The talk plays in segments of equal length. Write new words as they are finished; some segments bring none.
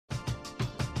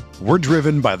We're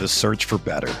driven by the search for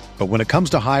better. But when it comes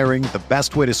to hiring, the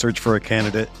best way to search for a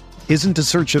candidate isn't to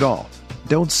search at all.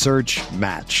 Don't search,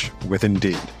 match with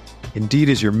Indeed. Indeed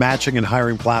is your matching and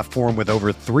hiring platform with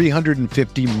over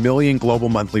 350 million global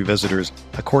monthly visitors,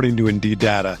 according to Indeed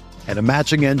data, and a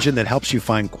matching engine that helps you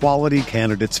find quality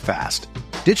candidates fast.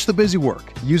 Ditch the busy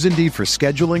work. Use Indeed for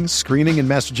scheduling, screening, and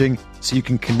messaging so you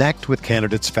can connect with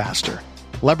candidates faster.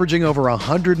 Leveraging over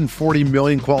 140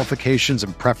 million qualifications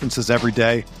and preferences every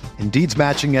day, Indeed's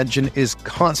matching engine is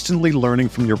constantly learning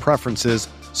from your preferences,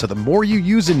 so the more you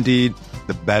use Indeed,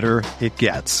 the better it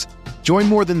gets. Join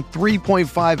more than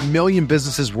 3.5 million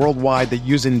businesses worldwide that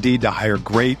use Indeed to hire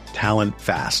great talent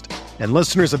fast. And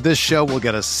listeners of this show will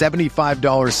get a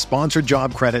 $75 sponsored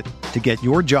job credit to get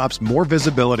your jobs more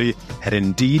visibility at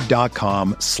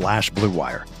Indeed.com/Blue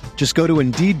Wire. Just go to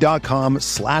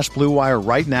Indeed.com/Blue Wire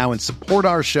right now and support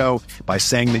our show by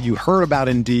saying that you heard about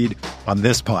Indeed on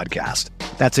this podcast.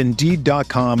 That's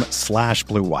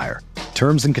Indeed.com/Blue Wire.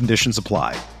 Terms and conditions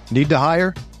apply. Need to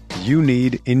hire? You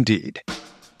need Indeed.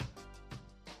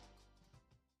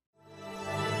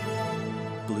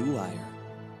 Blue Wire.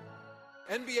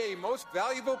 NBA Most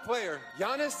Valuable Player,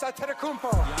 Giannis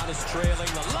Antetokounmpo. Giannis trailing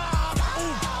the lob.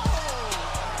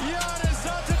 Giannis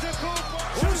Antetokounmpo.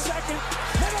 2 second.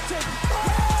 Middleton.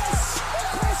 Yes!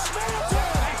 Chris Middleton.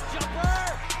 Nice jumper.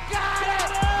 Got it.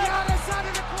 Giannis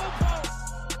Antetokounmpo.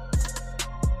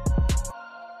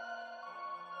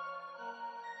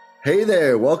 Hey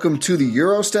there, welcome to the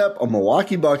Eurostep, a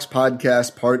Milwaukee Bucks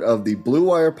podcast, part of the Blue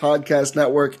Wire Podcast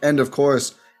Network, and of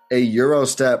course, a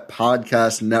Eurostep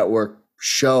Podcast Network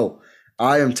show.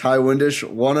 I am Ty Windish,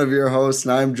 one of your hosts,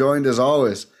 and I'm joined as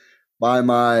always by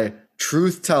my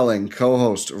truth-telling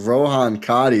co-host, Rohan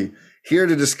Kadi, here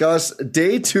to discuss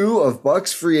day 2 of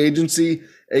Bucks free agency,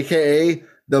 aka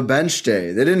the bench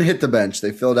day. They didn't hit the bench,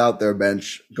 they filled out their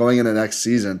bench going into next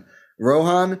season.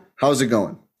 Rohan, how's it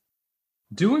going?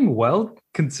 Doing well,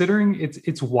 considering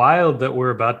it's wild that we're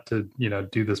about to,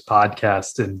 do this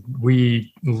podcast. And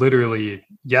we literally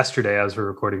yesterday, as we're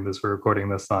recording this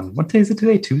on, what day is it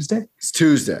today? Tuesday? It's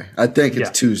Tuesday. I think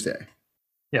it's Tuesday.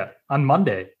 Yeah. On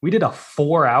Monday, we did a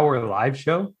 4-hour live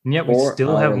show, and yet we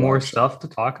still have more stuff to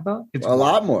talk about. It's a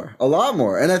lot more.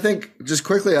 And I think just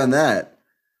quickly on that,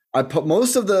 I put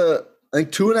most of the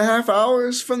 2.5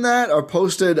 hours from that are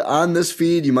posted on this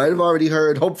feed. You might have already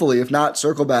heard, hopefully, if not,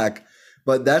 circle back.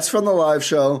 But that's from the live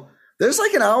show. There's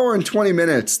like an hour and 20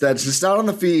 minutes that's just not on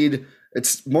the feed.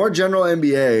 It's more general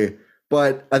NBA,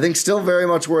 but I think still very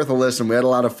much worth a listen. We had a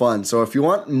lot of fun. So if you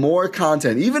want more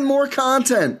content, even more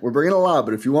content, we're bringing a lot,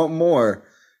 but if you want more,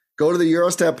 go to the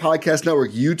Eurostep Podcast Network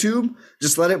YouTube.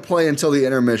 Just let it play until the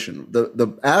intermission.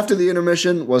 The after the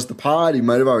intermission was the pod. You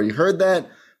might have already heard that,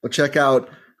 but check out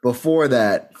before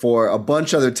that for a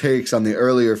bunch of other takes on the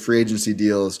earlier free agency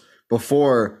deals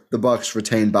before the Bucks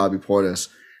retained Bobby Portis.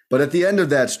 But at the end of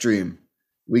that stream,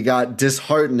 we got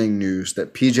disheartening news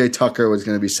that PJ Tucker was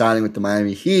going to be signing with the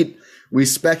Miami Heat. We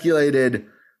speculated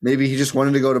maybe he just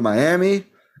wanted to go to Miami.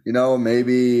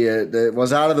 Maybe it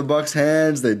was out of the Bucks'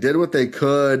 hands. They did what they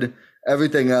could.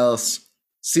 Everything else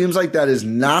seems like that is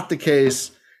not the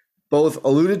case. Both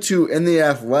alluded to in The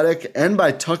Athletic and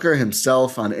by Tucker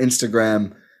himself on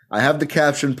Instagram. I have the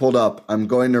caption pulled up. I'm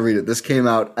going to read it. This came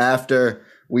out after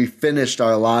we finished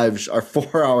our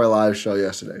 4-hour live show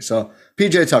yesterday. So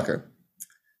PJ Tucker,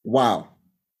 wow.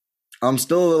 I'm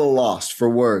still a little lost for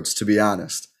words, to be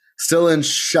honest. Still in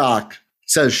shock. It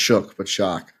says shook, but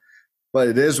shock. But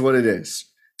it is what it is.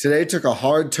 Today took a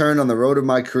hard turn on the road of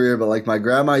my career, but like my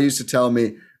grandma used to tell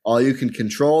me, all you can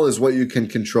control is what you can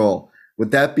control.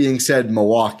 With that being said,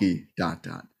 Milwaukee, ...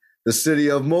 The city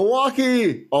of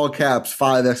Milwaukee, all caps,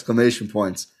 5 exclamation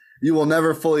points. You will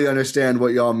never fully understand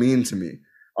what y'all mean to me.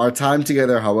 Our time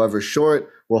together, however short,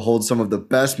 will hold some of the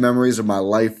best memories of my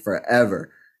life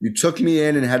forever. You took me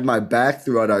in and had my back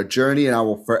throughout our journey, and I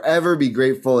will forever be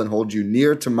grateful and hold you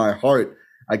near to my heart.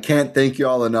 I can't thank you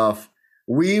all enough.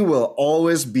 We will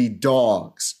always be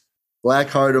dogs. Black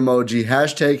heart emoji,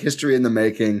 hashtag history in the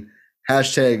making,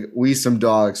 hashtag we some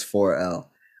dogs 4L.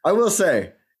 I will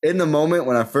say, in the moment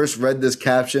when I first read this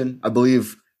caption, I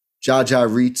believe Jake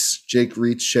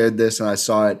Reitz shared this and I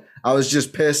saw it. I was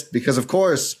just pissed because, of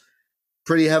course,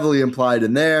 pretty heavily implied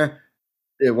in there,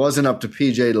 it wasn't up to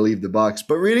PJ to leave the Bucks.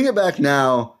 But reading it back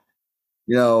now,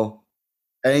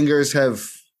 angers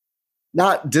have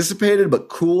not dissipated but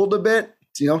cooled a bit.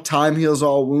 Time heals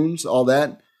all wounds, all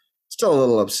that. Still a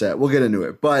little upset. We'll get into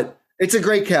it. But it's a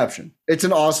great caption. It's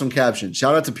an awesome caption.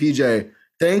 Shout out to PJ.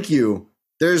 Thank you.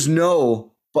 There's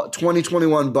no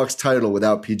 2021 Bucks title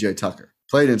without PJ Tucker.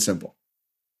 Plain and simple.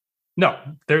 No,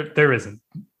 there isn't.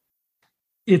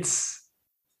 It's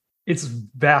it's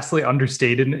vastly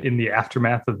understated in the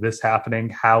aftermath of this happening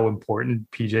how important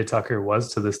PJ Tucker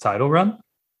was to this title run.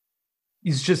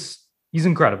 He's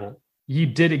incredible. He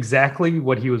did exactly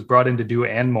what he was brought in to do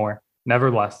and more,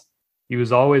 never less. He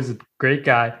was always a great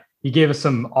guy. He gave us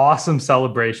some awesome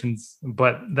celebrations,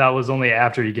 but that was only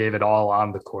after he gave it all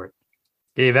on the court.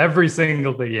 Gave every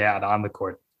single thing he had on the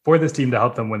court for this team to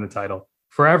help them win the title.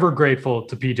 Forever grateful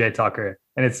to PJ Tucker.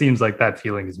 And it seems like that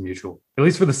feeling is mutual, at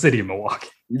least for the city of Milwaukee.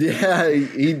 Yeah,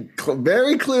 he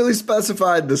very clearly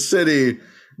specified the city,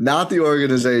 not the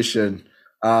organization,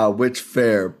 which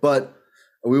fair. But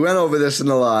we went over this in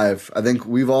the live. I think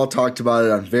we've all talked about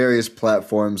it on various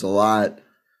platforms a lot.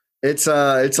 It's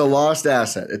a lost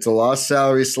asset. It's a lost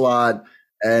salary slot.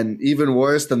 And even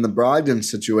worse than the Brogdon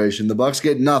situation, the Bucks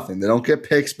get nothing. They don't get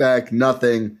picks back,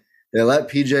 nothing. They let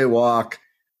PJ walk.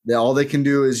 All they can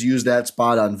do is use that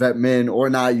spot on vet min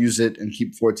or not use it and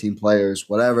keep 14 players,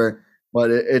 whatever. But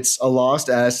it's a lost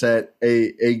asset.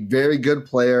 A very good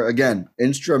player, again,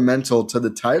 instrumental to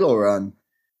the title run,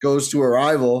 goes to a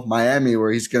rival, Miami,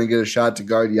 where he's going to get a shot to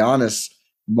guard Giannis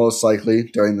most likely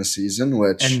during the season.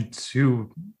 And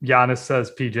who Giannis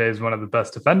says PJ is one of the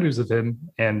best defenders of him,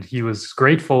 and he was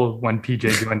grateful when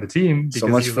PJ joined the team because so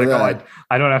much he was for like, that.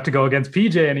 I don't have to go against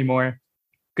PJ anymore.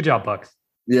 Good job, Bucks.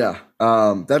 Yeah,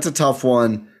 that's a tough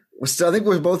one. I think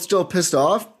we're both still pissed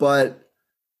off, but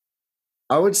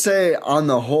I would say on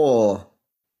the whole,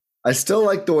 I still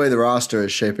like the way the roster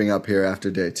is shaping up here after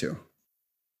day 2.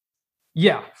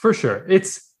 Yeah, for sure.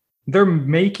 They're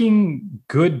making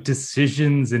good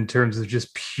decisions in terms of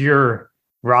just pure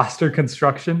roster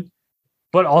construction,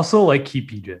 but also like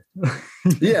keep PJ.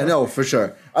 Yeah, no, for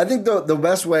sure. I think the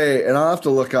best way, and I'll have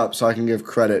to look up so I can give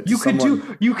credit. You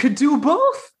could do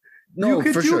both. No,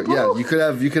 for sure. Both. Yeah,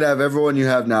 you could have everyone you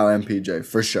have now MPJ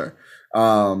for sure.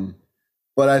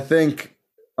 But I think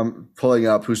I'm pulling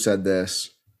up who said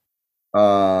this.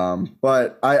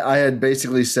 But I had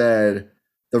basically said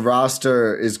the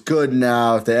roster is good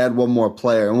now if they add one more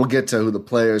player, and we'll get to who the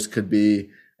players could be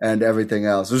and everything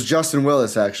else. It was Justin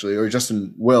Wills,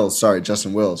 Justin Wills,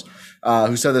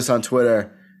 who said this on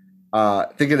Twitter. I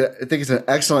think it's an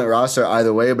excellent roster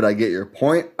either way, but I get your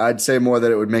point. I'd say more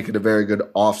that it would make it a very good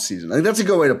offseason. I think that's a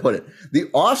good way to put it. The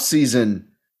offseason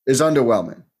is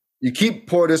underwhelming. You keep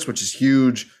Portis, which is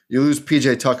huge. You lose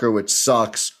PJ Tucker, which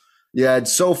sucks. You had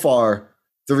so far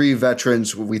 3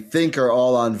 veterans who we think are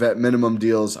all on vet minimum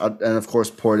deals, and of course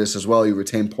Portis as well. You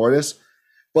retain Portis.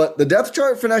 But the depth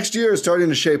chart for next year is starting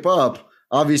to shape up.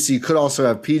 Obviously, you could also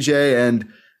have PJ,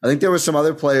 and I think there were some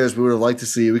other players we would have liked to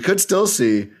see. We could still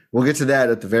see. We'll get to that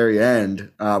at the very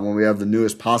end when we have the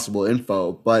newest possible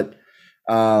info. But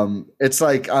it's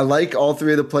like I like all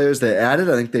 3 of the players they added.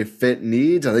 I think they fit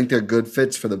needs. I think they're good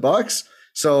fits for the Bucks.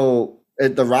 So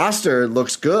the roster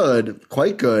looks good,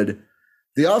 quite good.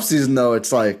 The offseason, though,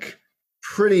 it's like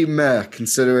pretty meh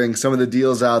considering some of the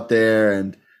deals out there.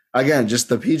 And again, just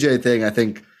the PJ thing, I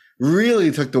think,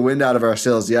 really took the wind out of our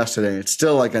sails yesterday. It's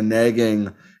still like a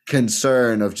nagging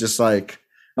concern of just like,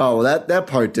 oh, well, that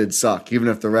part did suck, even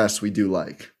if the rest we do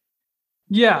like.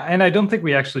 Yeah, and I don't think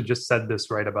we actually just said this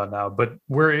right about now, but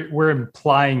we're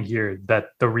implying here that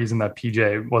the reason that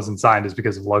PJ wasn't signed is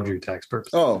because of luxury tax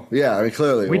purposes. Oh, yeah, I mean,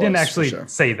 clearly we didn't actually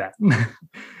say that.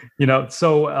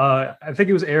 So I think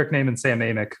it was Eric Name and Sam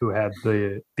Amick who had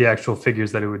the actual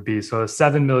figures that it would be. So a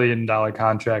 $7 million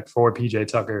contract for PJ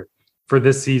Tucker for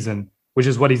this season, which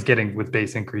is what he's getting with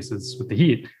base increases with the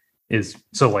Heat, is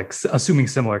so like assuming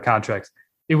similar contracts.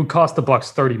 It would cost the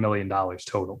Bucks $30 million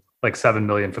total, like $7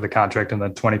 million for the contract and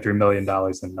then $23 million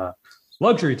in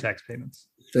luxury tax payments.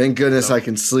 Thank goodness I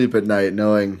can sleep at night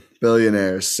knowing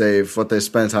billionaires save what they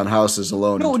spent on houses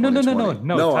alone. No.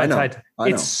 I know.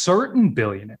 It's certain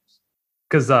billionaires.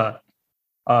 Because a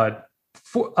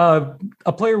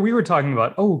player we were talking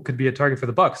about, could be a target for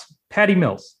the Bucks. Patty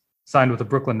Mills signed with the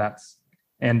Brooklyn Nets,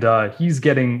 and he's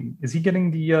getting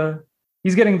the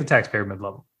taxpayer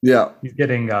mid-level. Yeah, he's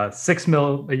getting $6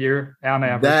 million a year on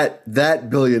average. That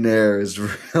billionaire is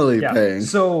really paying.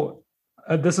 So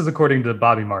this is according to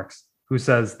Bobby Marks, who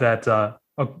says that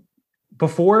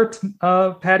before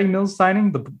Patty Mills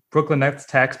signing, the Brooklyn Nets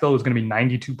tax bill was going to be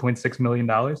 $92.6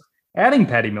 million. Adding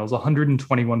Patty Mills,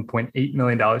 $121.8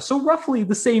 million. So roughly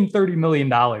the same $30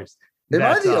 million. Am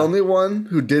I the only one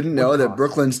who didn't know that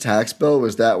Brooklyn's tax bill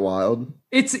was that wild?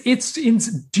 Do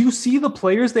you see the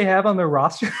players they have on their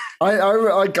roster? I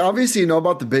like obviously know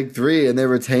about the big 3 and they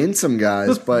retained some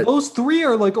guys, but those 3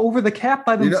 are like over the cap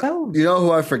by themselves. You know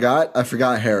who I forgot? I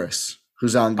forgot Harris,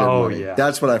 who's on good money. Yeah.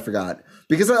 That's what I forgot.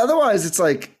 Because otherwise it's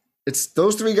like, it's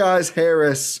those 3 guys,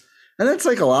 Harris, and it's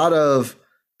like a lot of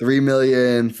 $3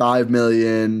 million, $5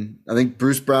 million. I think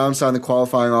Bruce Brown signed the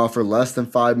qualifying offer, less than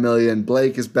 $5 million.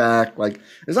 Blake is back. Like,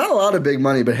 there's not a lot of big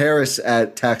money, but Harris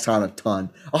taxed on a ton.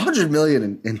 $100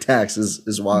 million in tax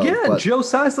is wild. Yeah, but Joe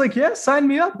Tsai's like, yeah, sign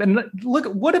me up. And look,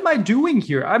 what am I doing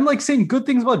here? I'm like saying good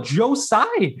things about Joe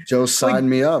Tsai. Joe signed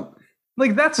me up.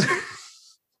 Like that's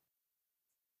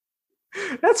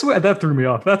where that threw me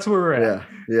off. That's where we're at.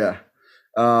 Yeah.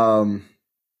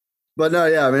 But no,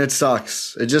 yeah, I mean, it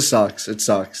sucks. It just sucks. It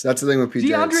sucks. That's the thing with PJ.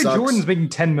 DeAndre Jordan's making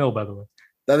 $10 million, by the way.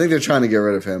 I think they're trying to get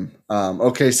rid of him.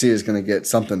 OKC is going to get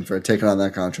something for taking on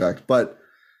that contract, but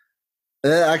it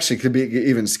actually could be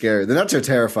even scary. The Nets are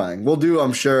terrifying. We'll do,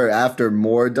 I'm sure, after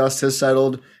more dust has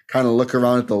settled, kind of look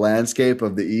around at the landscape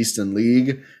of the Eastern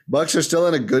League. Bucks are still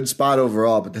in a good spot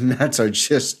overall, but the Nets are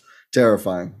just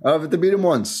terrifying. They beat them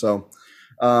once, so.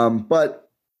 But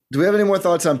do we have any more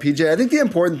thoughts on PJ? I think the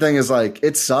important thing is, like,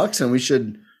 it sucks and we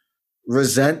should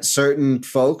resent certain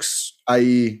folks,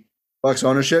 i.e. Bucks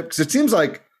ownership, because it seems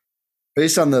like,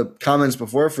 based on the comments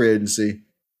before free agency,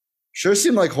 sure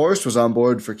seemed like Horst was on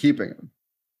board for keeping him.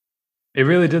 It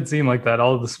really did seem like that.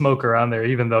 All of the smoke around there,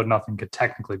 even though nothing could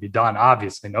technically be done,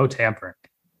 obviously, no tampering.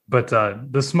 But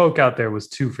the smoke out there was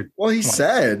 2 for 20. Well, he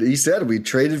said we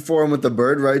traded for him with the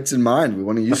bird rights in mind. We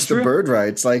want to use the bird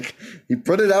rights. Like, he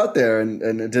put it out there and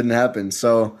it didn't happen.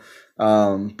 So,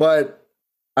 but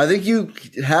I think you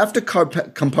have to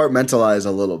compartmentalize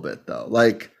a little bit, though.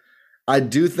 Like, I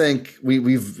do think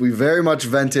we very much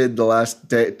vented the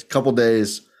last couple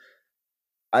days.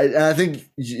 I think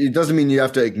it doesn't mean you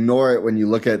have to ignore it when you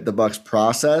look at the Bucks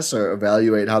process or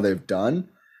evaluate how they've done.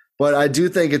 But I do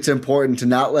think it's important to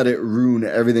not let it ruin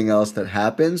everything else that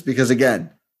happens because, again,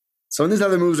 some of these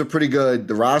other moves are pretty good.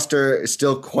 The roster is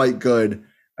still quite good.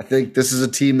 I think this is a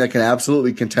team that can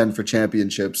absolutely contend for a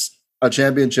championship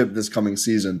this coming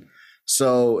season.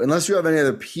 So unless you have any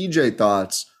other PJ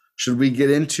thoughts, should we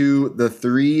get into the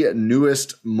 3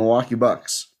 newest Milwaukee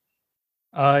Bucks?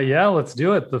 Yeah, let's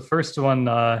do it. The first one.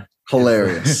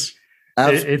 Hilarious.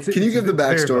 Can you give the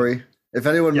backstory? If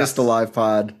anyone missed the live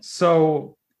pod.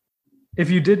 So if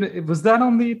you didn't, was that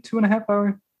on the 2.5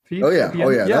 hour feed? Oh yeah.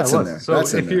 That's in there. So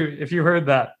if you heard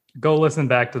that, go listen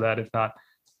back to that. If not,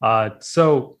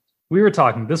 so we were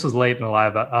talking. This was late in the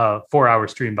live 4-hour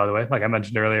stream, by the way, like I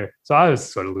mentioned earlier. So I was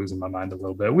sort of losing my mind a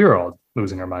little bit. We were all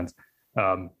losing our minds.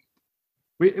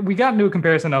 We got into a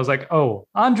comparison. I was like, oh,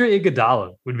 Andre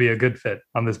Iguodala would be a good fit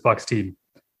on this Bucks team.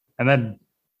 And then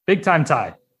Big Time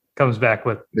Ty comes back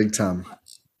with Big Time.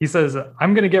 He says,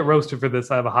 I'm going to get roasted for this.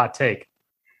 I have a hot take.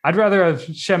 I'd rather have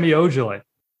Semi Ojeleye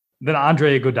than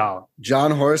Andre Iguodala. John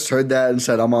Horst heard that and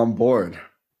said, I'm on board.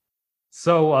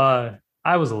 So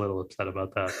I was a little upset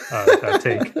about that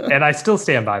take. And I still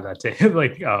stand by that take.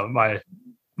 Like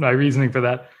my reasoning for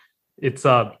that. It's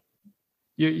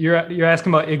You're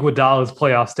asking about Iguodala's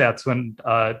playoff stats when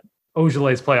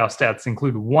Ojele's playoff stats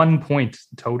include 1 point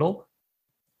total.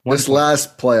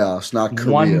 Last playoffs, not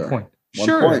career. 1 point.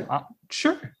 Sure.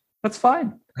 Sure. That's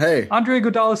fine. Hey. Andre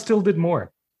Iguodala still did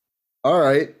more. All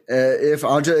right. If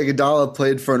Andre Iguodala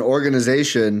played for an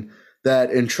organization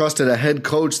that entrusted a head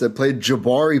coach that played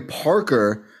Jabari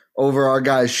Parker over our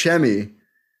guy Shemi,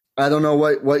 I don't know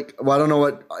what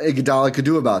Iguodala could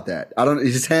do about that.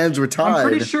 His hands were tied. I'm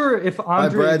pretty sure if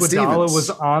Andre Iguodala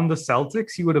was on the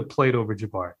Celtics, he would have played over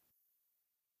Jabari.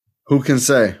 Who can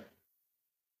say?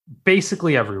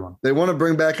 Basically everyone. They want to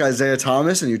bring back Isaiah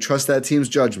Thomas, and you trust that team's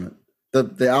judgment.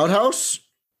 The outhouse?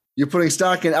 You're putting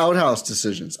stock in outhouse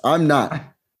decisions. I'm not.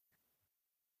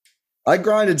 I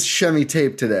grinded Shemi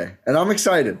tape today, and I'm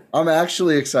excited. I'm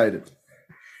actually excited.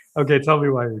 Okay, tell me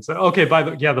why you're excited. Okay,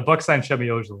 the Bucks signed Semi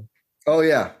Ojeleye. Oh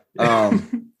yeah,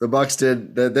 the Bucks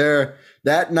did.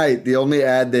 That night, the only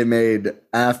ad they made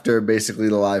after basically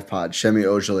the live pod, Semi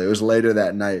Ojeleye. It was later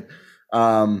that night.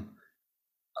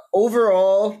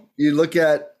 Overall, you look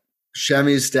at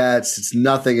Shemi's stats; it's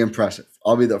nothing impressive.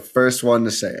 I'll be the first one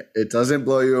to say it. It doesn't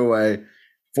blow you away.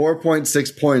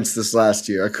 4.6 points this last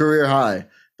year, a career high,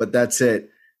 but that's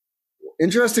it.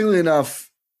 Interestingly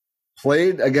enough,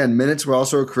 played, again, minutes were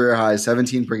also a career high,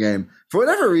 17 per game. For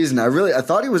whatever reason, I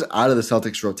thought he was out of the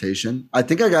Celtics rotation. I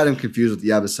think I got him confused with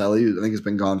Yabusele, who I think has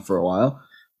been gone for a while.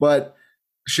 But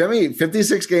Shemi,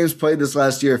 56 games played this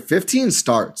last year, 15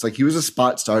 starts. Like, he was a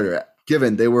spot starter,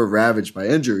 given they were ravaged by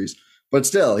injuries. But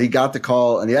still, he got the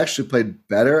call, and he actually played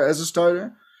better as a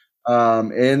starter.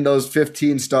 In those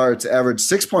 15 starts, averaged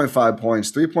 6.5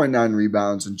 points, 3.9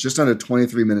 rebounds, and just under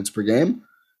 23 minutes per game.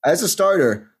 As a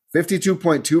starter,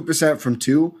 52.2% from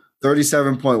 2,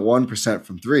 37.1%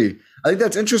 from 3. I think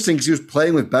that's interesting because he was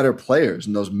playing with better players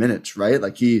in those minutes, right?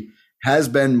 Like, he has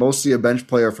been mostly a bench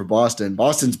player for Boston.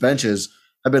 Boston's benches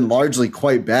have been largely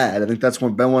quite bad. I think that's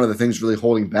been one of the things really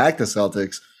holding back the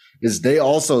Celtics is they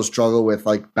also struggle with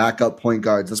like backup point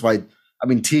guards. That's why,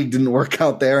 Teague didn't work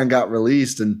out there and got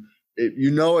released. And it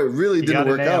really didn't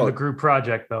work out. The group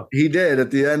project, though. He did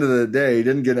at the end of the day. He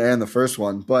didn't get an A in the first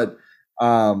one, but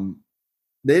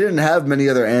they didn't have many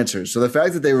other answers. So the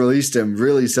fact that they released him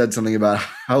really said something about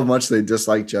how much they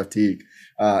disliked Jeff Teague.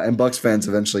 And Bucks fans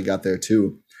eventually got there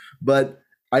too. But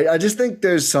I just think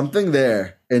there's something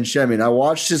there in Semi. And I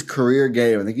watched his career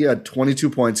game. I think he had 22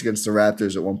 points against the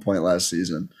Raptors at one point last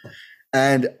season.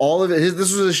 And all of it,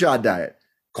 this was a shot diet.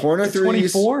 Corner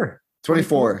threes. 24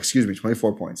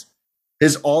 points.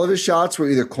 All of his shots were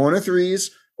either corner threes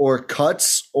or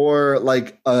cuts or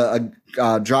like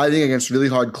driving against really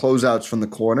hard closeouts from the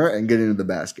corner and getting to the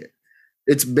basket.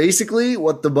 It's basically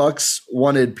what the Bucks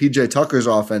wanted PJ Tucker's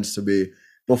offense to be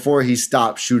before he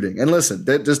stopped shooting. And listen,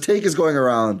 this take is going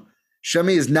around.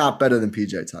 Semi is not better than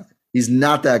PJ Tucker. He's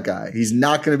not that guy. He's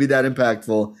not going to be that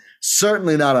impactful.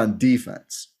 Certainly not on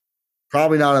defense.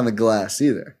 Probably not on the glass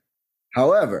either.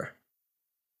 However,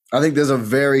 I think there's a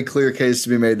very clear case to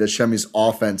be made that Shemi's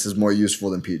offense is more useful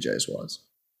than PJ's was,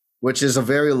 which is a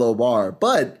very low bar.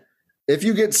 But if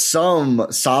you get some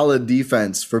solid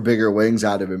defense for bigger wings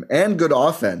out of him and good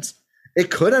offense, it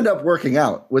could end up working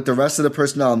out with the rest of the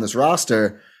personnel on this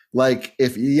roster. Like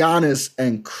if Giannis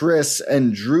and Chris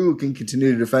and Drew can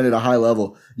continue to defend at a high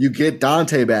level, you get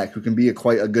Dante back, who can be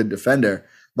quite a good defender.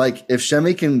 Like if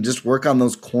Shemi can just work on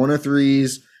those corner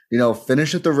threes,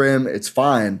 finish at the rim, it's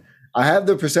fine. I have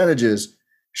the percentages.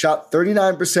 Shot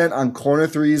 39% on corner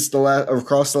threes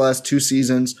across the last 2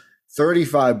 seasons,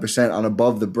 35% on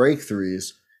above the break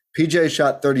threes. PJ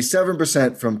shot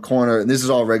 37% from corner, and this is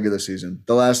all regular season.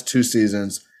 The last 2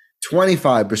 seasons,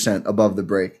 25% above the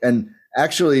break. And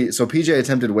actually, so PJ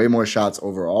attempted way more shots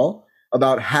overall,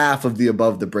 about half of the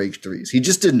above the break threes. He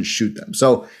just didn't shoot them.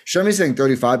 So Shemi's saying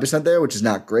 35% there, which is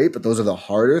not great, but those are the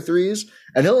harder threes,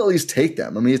 and he'll at least take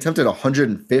them. He attempted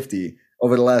 150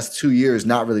 over the last 2 years,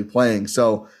 not really playing.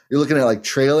 So you're looking at like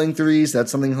trailing threes. That's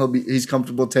something he's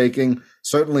comfortable taking,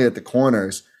 certainly at the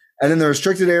corners. And in the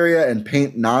restricted area and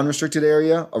paint non-restricted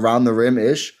area around the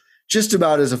rim-ish, just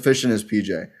about as efficient as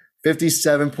PJ.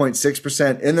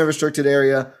 57.6% in the restricted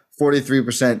area,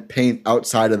 43% paint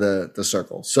outside of the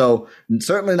circle. So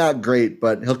certainly not great,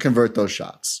 but he'll convert those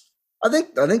shots. I think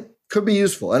could be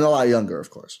useful and a lot younger,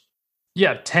 of course.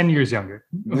 Yeah, 10 years younger.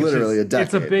 Literally a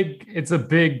decade. It's a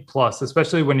big plus,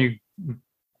 especially when you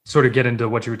sort of get into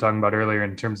what you were talking about earlier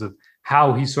in terms of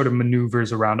how he sort of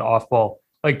maneuvers around off ball.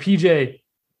 Like PJ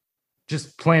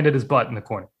just planted his butt in the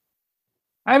corner.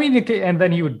 And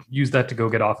then he would use that to go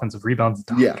get offensive rebounds.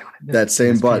 Oh, yeah, God, that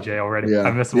same butt. PJ already. Yeah.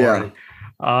 I miss him already.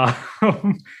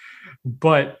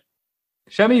 But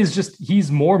Shemi is he's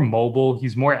more mobile.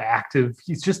 He's more active.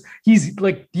 He's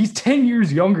 10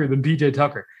 years younger than PJ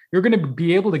Tucker. You're going to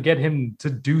be able to get him to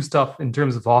do stuff in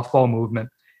terms of off-ball movement,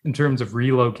 in terms of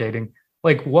relocating.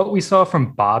 Like what we saw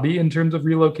from Bobby in terms of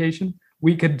relocation,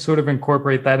 we could sort of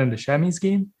incorporate that into Shemi's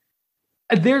game.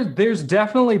 There's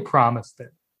definitely promise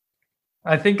there.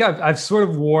 I think I've sort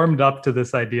of warmed up to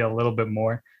this idea a little bit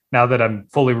more now that I'm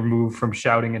fully removed from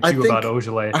shouting at you about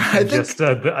Ojale just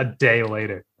a day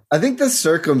later. I think the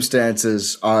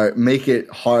circumstances make it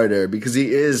harder because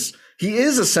he is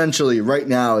essentially right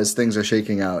now as things are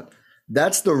shaking out.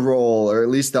 That's the role, or at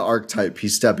least the archetype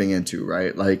he's stepping into,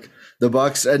 right? Like the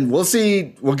Bucks, and we'll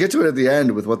see. We'll get to it at the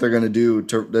end with what they're going to do.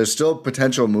 There's still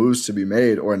potential moves to be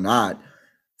made or not.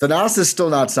 Thanasis is still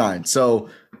not signed, so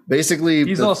basically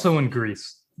he's also in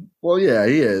Greece. Well, yeah,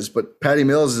 he is, but Patty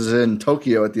Mills is in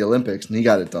Tokyo at the Olympics, and he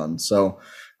got it done. So,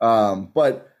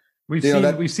 but we've seen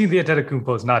the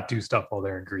Antetokounmpos not do stuff while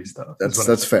they're in Greece, though.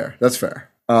 That's fair. That's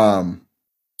fair.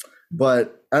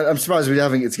 But I'm surprised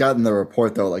it's gotten the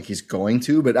report though, like he's going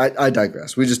to. But I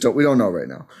digress. We don't know right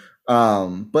now.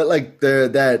 But like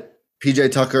that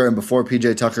PJ Tucker and before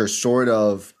PJ Tucker sort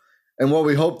of, and what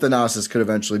we hope Thanasis could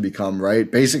eventually become, right?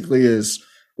 Basically, is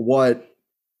what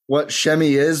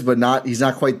Shemi is, but he's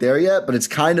not quite there yet. But it's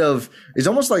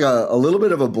almost like a little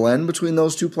bit of a blend between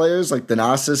those two players. Like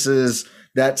Thanasis is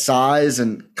that size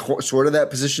and sort of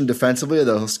that position defensively,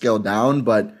 although he'll scale down,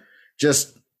 but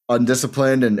just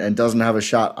undisciplined and doesn't have a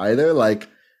shot either. Like,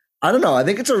 I don't know. I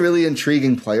think it's a really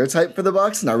intriguing player type for the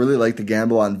Bucks, and I really like the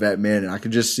gamble on vet min. And I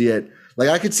could just see it. Like,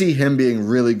 I could see him being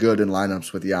really good in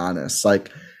lineups with Giannis.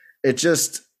 Like, it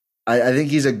just, I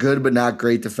think he's a good but not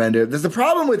great defender. There's the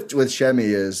problem with Shemi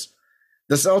is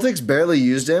the Celtics barely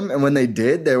used him, and when they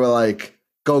did, they were like,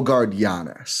 go guard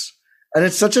Giannis. And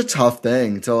it's such a tough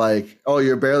thing to like, oh,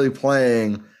 you're barely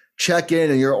playing, check in,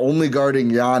 and you're only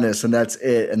guarding Giannis, and that's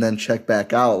it, and then check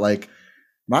back out. Like,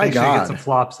 My Make sure you God. get some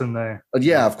flops in there.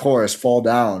 Yeah, of course, fall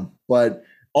down. But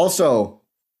also,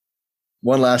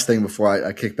 one last thing before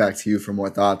I kick back to you for more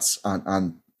thoughts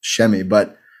on Semi.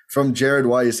 But from Jared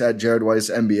Weiss at Jared Weiss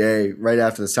NBA, right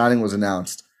after the signing was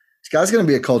announced, this guy's going to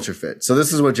be a culture fit. So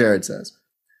this is what Jared says.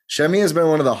 Semi has been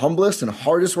one of the humblest and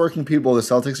hardest working people the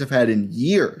Celtics have had in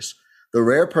years. The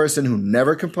rare person who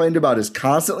never complained about his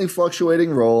constantly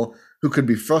fluctuating role, who could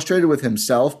be frustrated with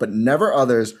himself but never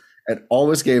others, and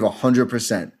always gave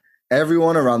 100%.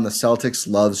 Everyone around the Celtics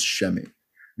loves Semi.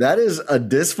 That is a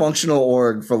dysfunctional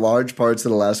org for large parts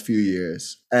of the last few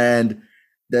years. And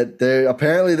that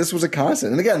apparently this was a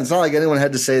constant. And again, it's not like anyone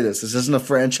had to say this. This isn't a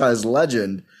franchise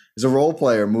legend. He's a role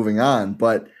player moving on.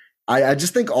 But I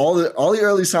just think all the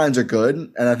early signs are good.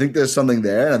 And I think there's something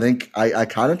there. And I think I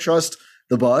kind of trust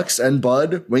the Bucks and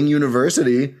Bud Wing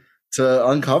University to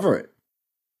uncover it.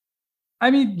 I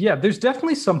mean, yeah, there's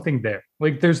definitely something there.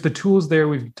 Like, there's the tools there.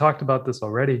 We've talked about this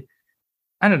already.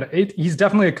 I don't know. He's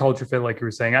definitely a culture fit, like you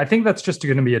were saying. I think that's just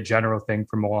going to be a general thing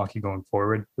for Milwaukee going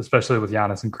forward, especially with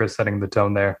Giannis and Chris setting the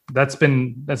tone there. That's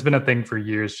been a thing for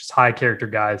years, just high character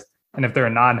guys. And if there are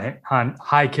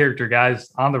non-high character guys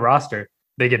on the roster,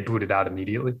 they get booted out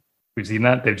immediately. We've seen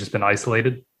that. They've just been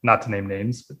isolated, not to name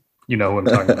names, but you know who I'm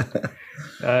talking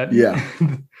about. Yeah.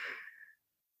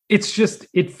 It's just,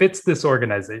 it fits this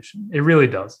organization. It really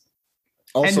does.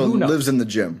 Also lives in the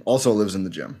gym,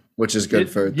 which is good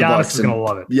for the Bucks. Giannis is going to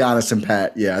love it. Giannis and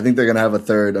Pat. Yeah, I think they're going to have a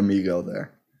third amigo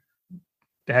there.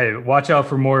 Hey, watch out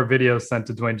for more videos sent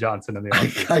to Dwayne Johnson in the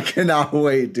offseason. I cannot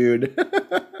wait, dude.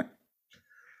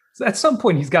 So at some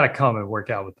point, he's got to come and work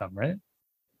out with them, right?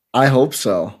 I hope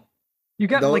so. You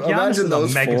got like Giannis is a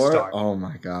megastar. Oh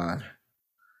my God.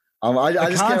 I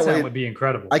just can't wait. Would be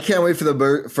incredible. I can't wait for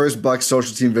the first Bucks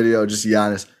social team video. Just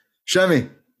Giannis,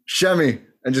 Semi,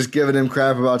 and just giving him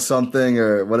crap about something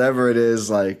or whatever it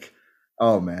is. Like,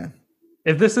 oh man.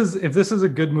 If this is a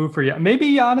good move for you,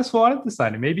 maybe Giannis wanted to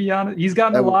sign him. Maybe Giannis, he's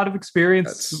gotten a lot of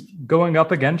experience going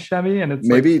up against Semi, and it's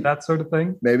maybe like that sort of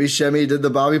thing. Maybe Semi did the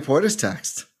Bobby Portis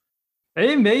text.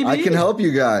 Hey, maybe I can help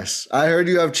you guys. I heard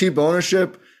you have cheap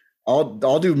ownership.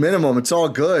 I'll do minimum. It's all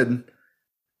good.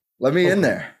 Let me in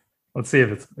there. Let's see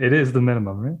if it is the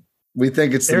minimum, right? We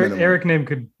think it's the minimum. Eric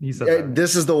name he said that.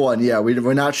 This is the one. Yeah,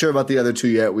 we're not sure about the other two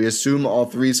yet. We assume all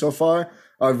three so far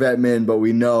are vet min, but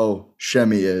we know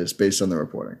Semi is based on the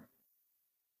reporting.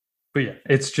 But yeah,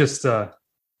 it's just I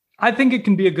think it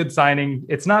can be a good signing.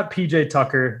 It's not PJ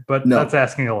Tucker, but that's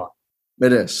asking a lot.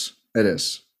 It is.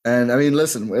 And I mean,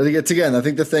 listen, it's again, I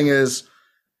think the thing is,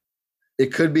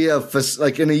 it could be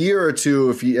like in a year or two,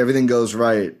 if everything goes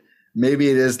right, maybe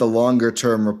it is the longer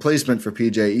term replacement for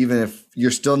PJ, even if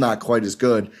you're still not quite as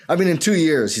good. I mean, in 2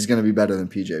 years, he's going to be better than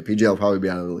PJ. PJ will probably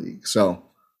be out of the league. So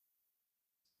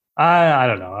I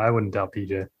don't know. I wouldn't doubt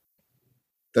PJ.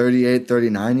 38,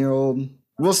 39-year-old.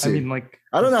 We'll see. I mean, like,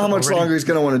 I don't know how much longer he's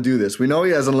going to want to do this. We know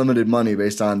he has unlimited money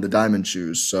based on the diamond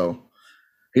shoes. So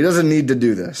he doesn't need to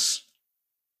do this.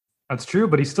 That's true,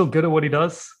 but he's still good at what he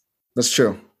does. That's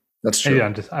true.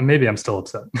 Maybe I'm still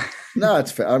upset. No,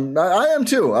 it's fair. I am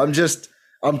too. I'm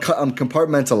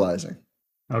compartmentalizing.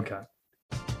 Okay.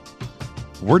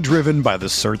 We're driven by the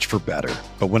search for better.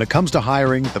 But when it comes to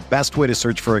hiring, the best way to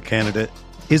search for a candidate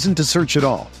isn't to search at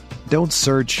all. Don't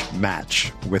search,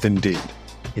 match with Indeed.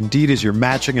 Indeed is your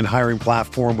matching and hiring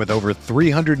platform with over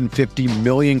 350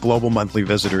 million global monthly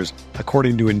visitors,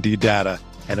 according to Indeed data,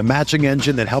 and a matching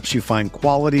engine that helps you find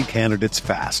quality candidates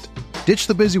fast. Ditch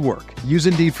the busy work. Use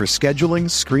Indeed for scheduling,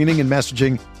 screening, and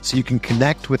messaging so you can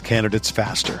connect with candidates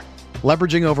faster.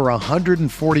 Leveraging over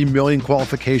 140 million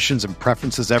qualifications and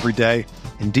preferences every day,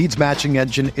 Indeed's matching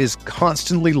engine is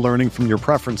constantly learning from your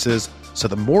preferences, so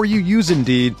the more you use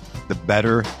Indeed, the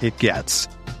better it gets.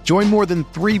 Join more than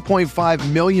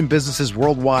 3.5 million businesses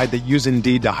worldwide that use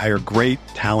Indeed to hire great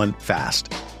talent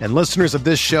fast. And listeners of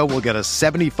this show will get a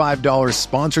 $75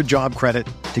 sponsored job credit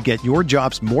to get your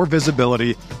jobs more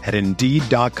visibility at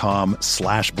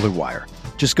Indeed.com/Blue Wire.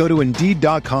 Just go to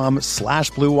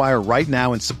Indeed.com/Blue Wire right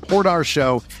now and support our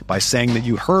show by saying that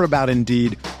you heard about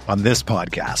Indeed on this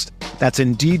podcast. That's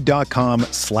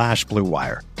Indeed.com/Blue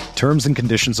Wire. Terms and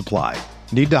conditions apply.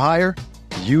 Need to hire?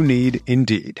 You need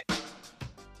Indeed.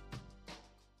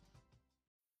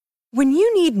 When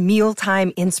you need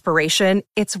mealtime inspiration,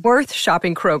 it's worth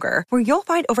shopping Kroger, where you'll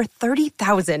find over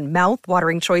 30,000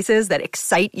 mouth-watering choices that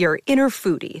excite your inner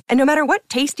foodie. And no matter what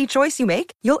tasty choice you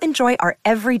make, you'll enjoy our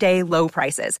everyday low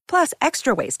prices, plus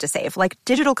extra ways to save, like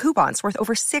digital coupons worth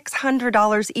over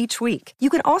 $600 each week. You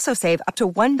can also save up to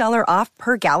 $1 off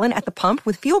per gallon at the pump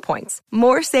with fuel points.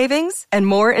 More savings and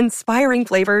more inspiring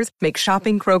flavors make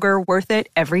shopping Kroger worth it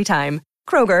every time.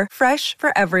 Kroger, fresh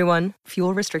for everyone.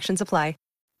 Fuel restrictions apply.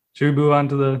 Should we move on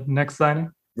to the next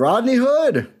signing? Rodney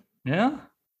Hood. Yeah.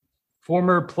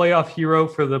 Former playoff hero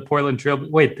for the Portland Trail.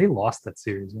 Wait, they lost that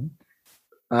series, right?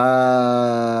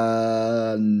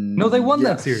 No, they won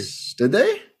that series. Did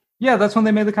they? Yeah, that's when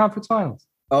they made the conference finals.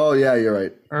 Oh, yeah, you're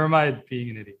right. Or am I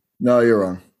being an idiot? No, you're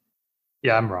wrong.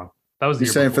 Yeah, I'm wrong. That was the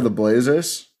You're saying before. For the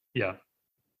Blazers? Yeah.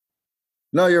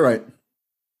 No, you're right.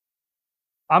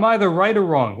 I'm either right or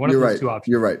wrong. One of those two options.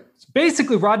 You're right. So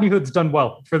basically, Rodney Hood's done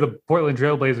well for the Portland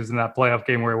Trail Blazers in that playoff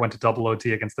game where it went to double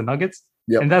OT against the Nuggets.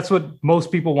 Yep. And that's what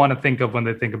most people want to think of when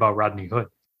they think about Rodney Hood.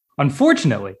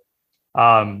 Unfortunately,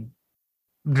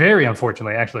 very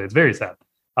unfortunately, actually, it's very sad.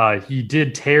 He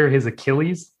did tear his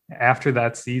Achilles after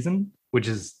that season, which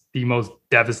is the most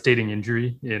devastating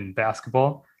injury in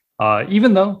basketball.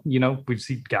 Even though, we've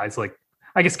seen guys like,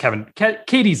 I guess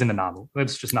KD's an anomaly.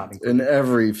 That's just not included. In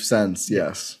every sense,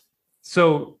 yes.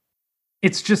 So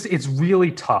it's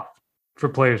really tough for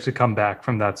players to come back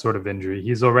from that sort of injury.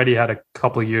 He's already had a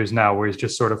couple of years now where he's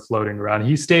just sort of floating around.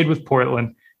 He stayed with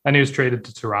Portland and he was traded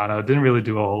to Toronto. Didn't really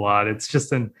do a whole lot. It's just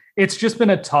been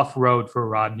a tough road for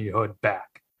Rodney Hood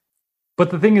back.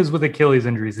 But the thing is with Achilles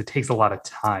injuries, it takes a lot of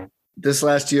time. This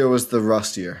last year was the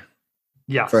rust year.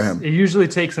 Yeah, for him. It usually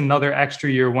takes another extra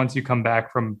year once you come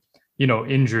back from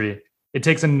injury. It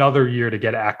takes another year to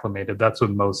get acclimated. That's what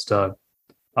most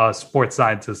sports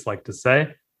scientists like to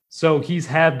say. So he's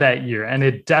had that year, and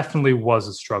it definitely was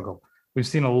a struggle. We've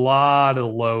seen a lot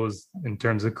of lows in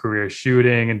terms of career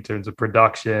shooting, in terms of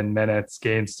production, minutes,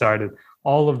 games started,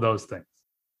 all of those things.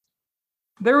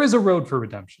 There is a road for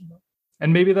redemption, though,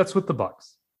 and maybe that's with the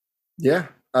Bucks. Yeah.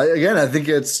 I think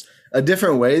it's a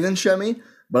different way than Shemi,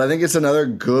 but I think it's another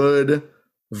good,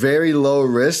 very low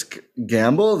risk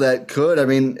gamble that could,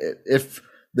 if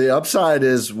the upside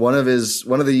is one of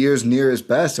the years near his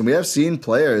best, and we have seen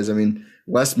players,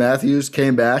 Wes Matthews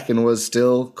came back and was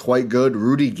still quite good.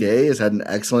 Rudy Gay has had an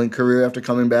excellent career after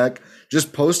coming back.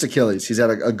 Just post Achilles, he's had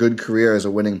a good career as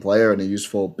a winning player and a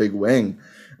useful big wing.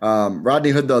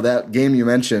 Rodney Hood, though, that game you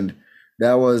mentioned,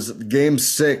 that was game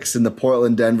 6 in the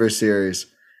Portland-Denver series.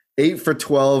 8 for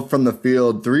 12 from the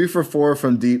field, 3 for 4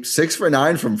 from deep, 6 for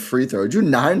 9 from free throw. Drew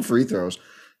 9 free throws,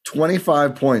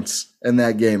 25 points in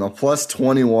that game, a plus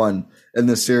 21 in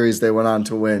the series they went on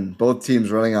to win. Both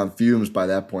teams running on fumes by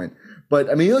that point.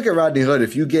 But, you look at Rodney Hood,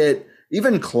 if you get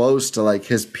even close to like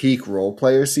his peak role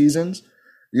player seasons,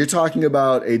 you're talking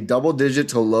about a double-digit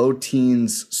to low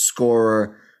teens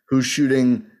scorer who's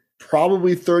shooting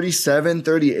probably 37,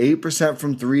 38%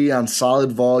 from three on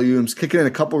solid volumes, kicking in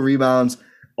a couple rebounds.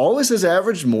 Always has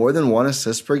averaged more than 1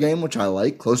 assist per game, which I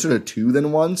like, closer to 2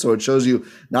 than 1. So it shows you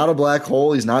not a black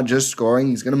hole. He's not just scoring.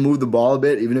 He's going to move the ball a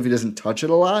bit, even if he doesn't touch it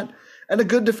a lot. And a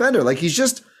good defender. Like, he's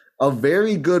just a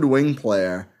very good wing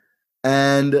player.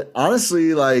 And honestly,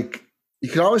 you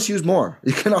can always use more.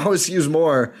 You can always use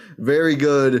more very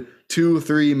good 2,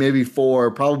 3, maybe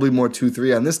 4, probably more 2,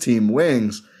 3 on this team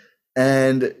wings.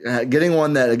 And getting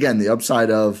one that, again, the upside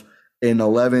of an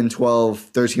 11, 12,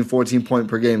 13, 14 point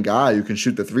per game guy who can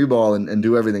shoot the 3 ball and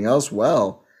do everything else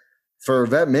well. For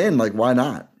vet men, why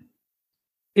not?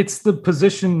 It's the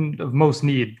position of most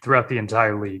need throughout the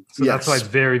entire league. So That's why it's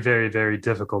very, very, very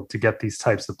difficult to get these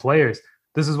types of players.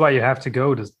 This is why you have to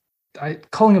go to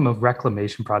calling him a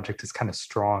reclamation project is kind of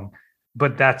strong,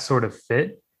 but that sort of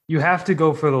fit. You have to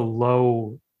go for the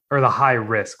low or the high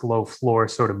risk, low floor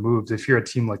sort of moves if you're a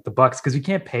team like the Bucks, because you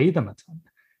can't pay them a ton.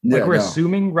 We're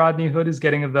assuming Rodney Hood is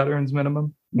getting a veteran's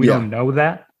minimum. We don't know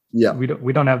that. Yeah. We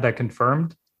don't have that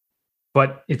confirmed,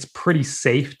 but it's pretty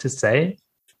safe to say.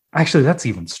 Actually, that's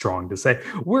even strong to say.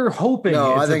 We're hoping.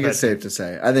 No, I think it's safe to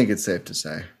say. I think if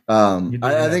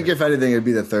anything, it'd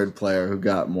be the third player who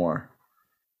got more.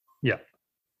 Yeah.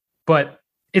 But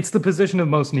it's the position of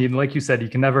most need. And like you said, you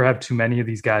can never have too many of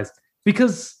these guys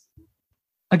because,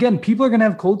 again, people are going to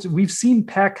have colds. We've seen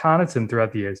Pat Connaughton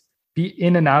throughout the years be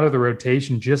in and out of the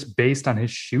rotation just based on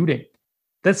his shooting.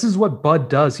 This is what Bud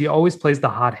does. He always plays the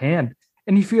hot hand.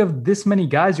 And if you have this many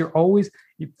guys, you're always,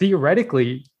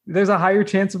 theoretically, there's a higher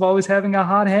chance of always having a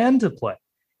hot hand to play.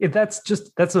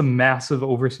 That's a massive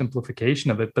oversimplification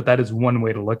of it, but that is one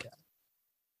way to look at it.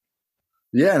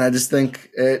 Yeah, and I just think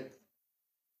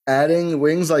adding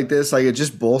wings like this, it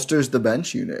just bolsters the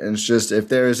bench unit. And it's just, if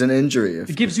there is an injury,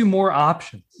 it gives you more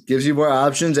options. Gives you more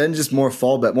options and just more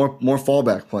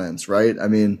fallback plans, right?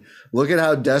 Look at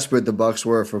how desperate the Bucks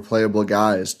were for playable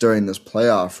guys during this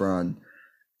playoff run.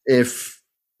 If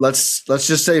let's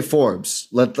just say Forbes,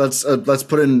 let's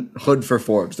put in Hood for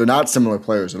Forbes. They're not similar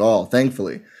players at all,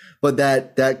 thankfully. But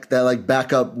that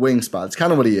backup wing spot, it's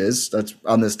kind of what he is. That's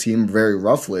on this team very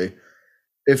roughly.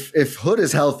 If Hood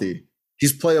is healthy,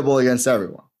 he's playable against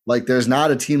everyone. Like, there's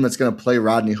not a team that's going to play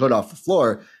Rodney Hood off the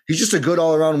floor. He's just a good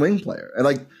all-around wing player. And,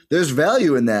 like, there's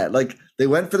value in that. Like, they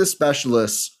went for the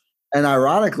specialists, and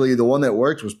ironically, the one that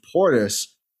worked was Portis,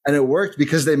 and it worked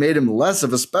because they made him less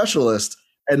of a specialist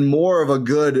and more of a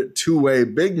good two-way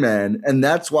big man, and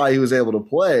that's why he was able to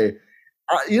play.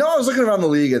 I was looking around the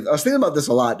league, and I was thinking about this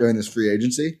a lot during this free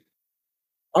agency.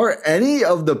 Are any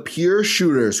of the pure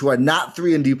shooters who are not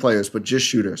 3-and-D players, but just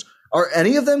shooters, are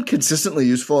any of them consistently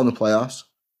useful in the playoffs?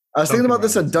 I was thinking about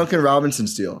this at Duncan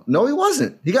Robinson's deal. No, he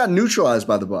wasn't. He got neutralized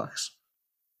by the Bucks.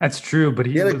 That's true, but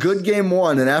he had a good game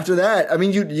one, and after that, I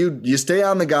mean, you stay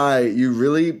on the guy.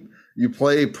 You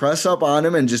play press up on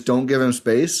him and just don't give him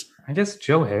space. I guess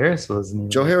Joe Harris wasn't.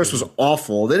 Joe Harris was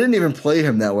awful. They didn't even play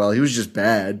him that well. He was just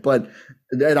bad. But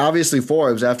and obviously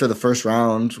Forbes after the first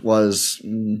round was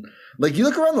like, you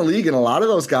look around the league and a lot of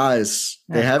those guys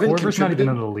they haven't Korver's contributed.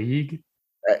 not even in the league.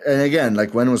 And again,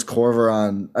 like, when was Korver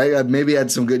on? I maybe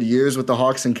had some good years with the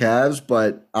Hawks and Cavs,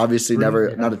 but obviously not a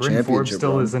championship. Forbes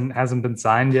still hasn't been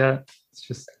signed yet. It's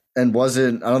just I don't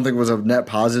think it was a net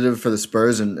positive for the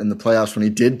Spurs in the playoffs when he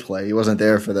did play. He wasn't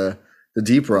there for the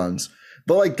deep runs.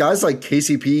 But like guys like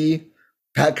KCP,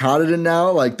 Pat Connaughton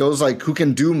now, like those like who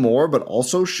can do more but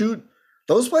also shoot,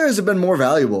 those players have been more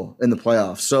valuable in the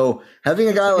playoffs. So having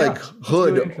a guy like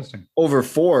Hood really over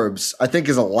Forbes, I think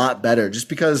is a lot better just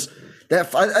because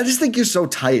I just think you're so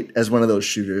tight as one of those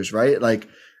shooters, right? Like,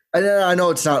 I know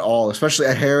it's not all, especially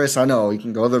at Harris. I know he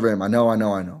can go to the rim. I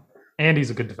know. And he's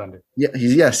a good defender.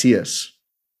 Yeah, he is.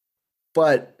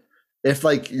 But if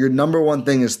like your number one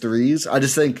thing is threes, I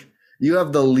just think you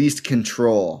have the least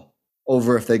control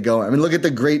over if they go. I mean, look at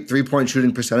the great 3-point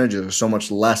shooting percentages are so much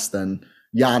less than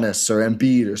Giannis or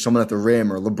Embiid or someone at the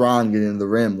rim or LeBron getting to the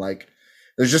rim. Like,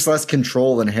 there's just less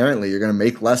control inherently. You're going to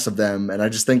make less of them. And I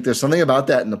just think there's something about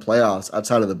that in the playoffs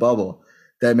outside of the bubble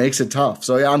that makes it tough.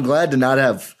 So, yeah, I'm glad to not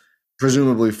have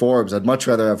presumably Forbes. I'd much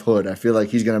rather have Hood. I feel like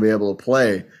he's going to be able to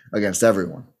play against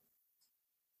everyone.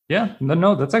 Yeah,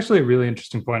 no, that's actually a really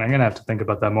interesting point. I'm going to have to think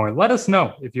about that more. Let us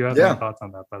know if you have any thoughts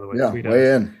on that, by the way. Yeah,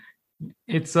 weigh in.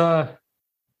 It's, Hood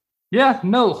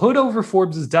over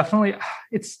Forbes is definitely,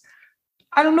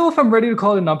 I don't know if I'm ready to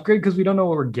call it an upgrade because we don't know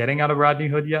what we're getting out of Rodney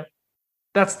Hood yet.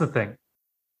 That's the thing,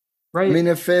 right? I mean,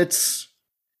 if it's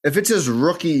his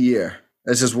rookie year,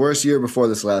 it's his worst year before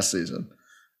this last season.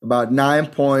 About 9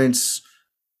 points,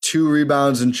 2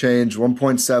 rebounds and change,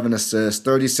 1.7 assists,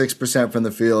 36% from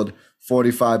the field,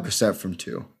 45% from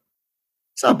 2.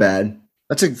 It's not bad.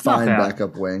 That's a fine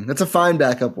backup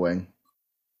wing.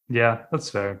 Yeah, that's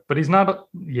fair. But he's not.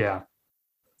 Yeah.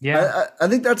 I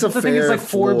think that's the thing is, like,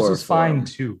 Forbes was fine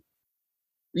too.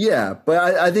 Yeah, but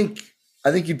I think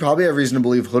you'd probably have reason to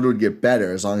believe Hood would get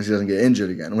better as long as he doesn't get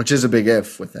injured again, which is a big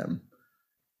if with him.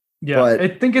 Yeah, but I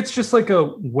think it's just like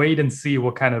a wait and see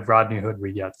what kind of Rodney Hood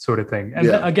we get sort of thing. And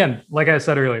again, like I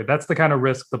said earlier, that's the kind of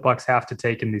risk the Bucks have to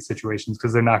take in these situations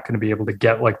because they're not going to be able to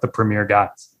get like the premier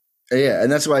guys. Yeah,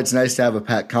 and that's why it's nice to have a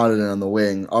Pat Connaughton on the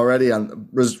wing already. I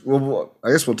guess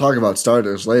we'll talk about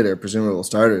starters later, presumable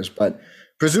starters, but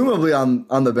presumably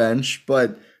on the bench,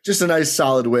 but just a nice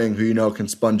solid wing who can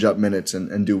sponge up minutes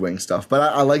and do wing stuff. But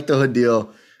I like the Hood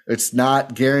deal. It's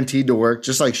not guaranteed to work,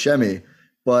 just like Shemi,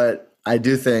 but I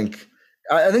think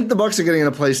the Bucks are getting in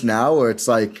a place now where it's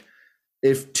like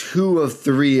if 2 of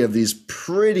 3 of these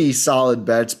pretty solid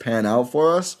bets pan out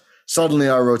for us, suddenly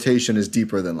our rotation is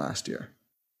deeper than last year.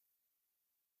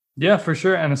 Yeah, for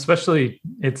sure. And especially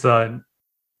it's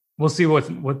we'll see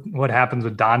what happens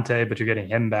with Dante, but you're getting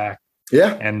him back.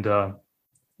 Yeah. And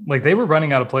like they were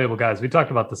running out of playable guys. We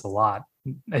talked about this a lot.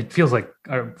 It feels like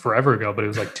forever ago, but it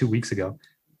was like 2 weeks ago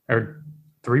or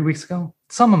 3 weeks ago,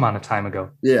 some amount of time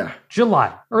ago. Yeah.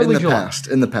 July, early July.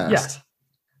 In the past. Yeah.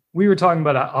 We were talking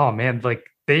about, oh man, like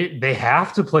they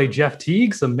have to play Jeff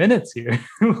Teague some minutes here.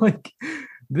 Like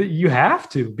you have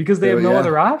to, because they have no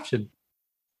other option.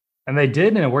 And they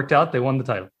did, and it worked out. They won the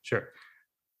title. Sure.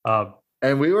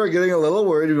 And we were getting a little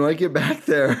worried we might get back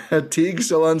there. Teague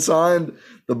still unsigned.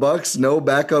 The Bucks, no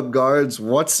backup guards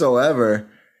whatsoever.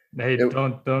 Hey,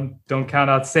 don't count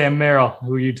out Sam Merrill,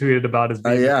 who you tweeted about as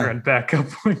being the current backup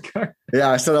point guard. Yeah,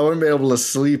 I said I wouldn't be able to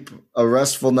sleep a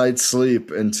restful night's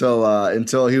sleep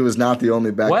until he was not the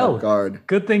only backup guard.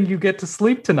 Good thing you get to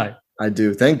sleep tonight. I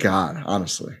do. Thank God,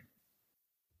 honestly.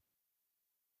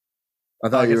 I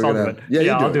thought you were going to.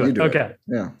 Yeah, I'll do it. Okay.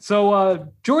 Yeah.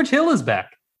 So George Hill is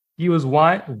back. He was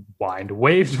waived by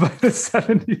the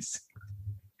 70s.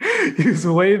 He was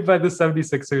waived by the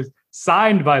 76ers,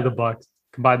 signed by the Bucks.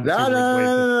 Combined the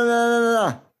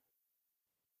No.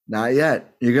 Not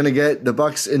yet. You're going to get the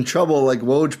Bucks in trouble like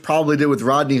Woj probably did with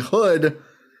Rodney Hood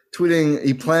tweeting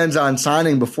he plans on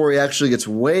signing before he actually gets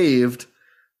waived.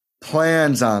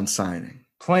 Plans on signing.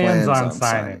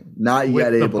 Not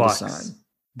yet able to sign.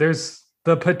 There's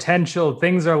the potential.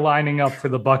 Things are lining up for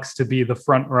the Bucks to be the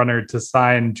front runner to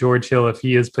sign George Hill if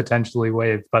he is potentially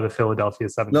waived by the Philadelphia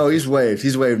 76ers. No, he's waived.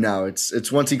 He's waived now.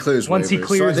 It's once he clears waivers. So I think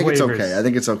waivers. It's okay. I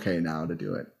think it's okay now to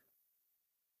do it.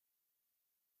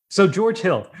 So George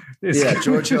Hill.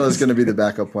 George Hill is going to be the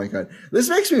backup point guard. This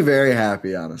makes me very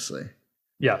happy, honestly.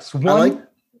 Yes.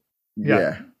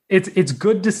 It's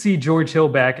good to see George Hill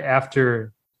back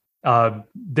after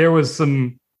there was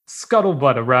some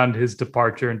scuttlebutt around his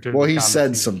departure. He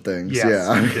said some things.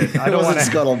 Yes, he did. I don't want to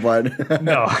scuttlebutt.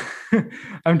 No,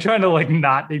 I'm trying to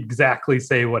not exactly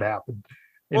say what happened.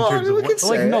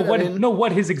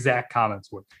 What his exact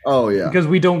comments were. Oh yeah, because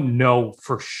we don't know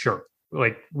for sure.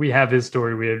 We have his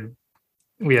story.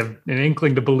 We have an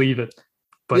inkling to believe it,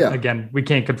 but again, we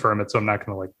can't confirm it, so I'm not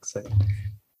going to say it.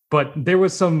 But there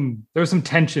was some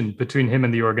tension between him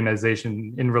and the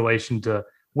organization in relation to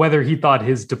whether he thought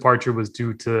his departure was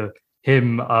due to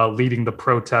him leading the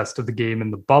protest of the game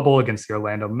in the bubble against the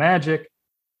Orlando Magic.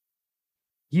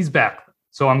 He's back.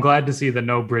 So I'm glad to see that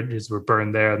no bridges were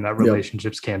burned there and that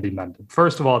relationships can be mended.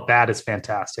 First of all, that is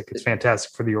fantastic. It's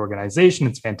fantastic for the organization.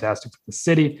 It's fantastic for the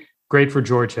city. Great for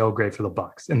George Hill. Great for the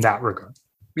Bucks in that regard.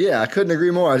 Yeah, I couldn't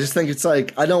agree more. I just think it's I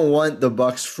don't want the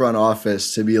Bucks front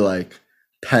office to be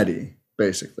petty,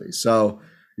 basically. So,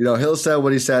 Hill said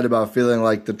what he said about feeling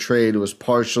like the trade was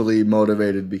partially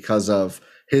motivated because of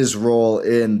his role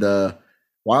in the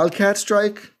Wildcat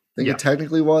strike. I think it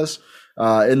technically was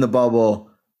in the bubble.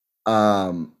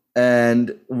 And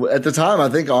at the time, I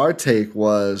think our take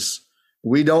was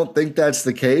we don't think that's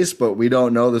the case, but we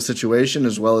don't know the situation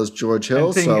as well as George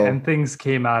Hill. And things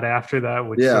came out after that,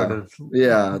 which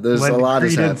there's a lot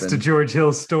has happened to George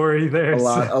Hill's story there.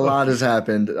 A lot has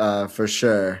happened for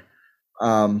sure.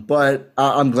 But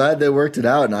I'm glad they worked it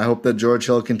out, and I hope that George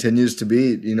Hill continues to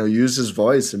be, use his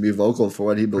voice and be vocal for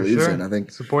what he believes in. I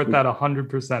think support that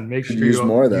 100%. Make sure you use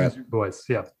more of that. Use your voice.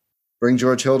 Yeah. Bring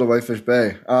George Hill to Whitefish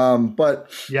Bay. But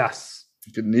yes,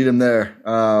 you could need him there.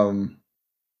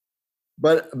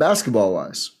 But basketball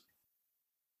wise,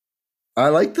 I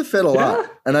like the fit a lot,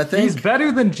 and I think he's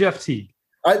better than Jeff Teague.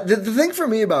 The thing for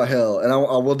me about Hill, and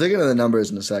we'll dig into the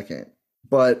numbers in a second,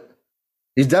 but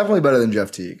he's definitely better than Jeff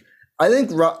Teague. I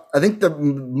think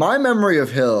my memory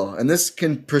of Hill, and this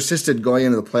persisted going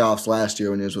into the playoffs last year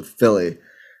when he was with Philly,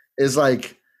 is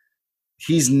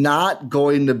he's not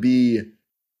going to be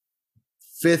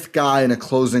fifth guy in a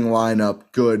closing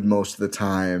lineup good most of the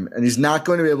time, and he's not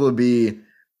going to be able to be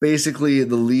basically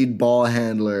the lead ball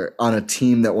handler on a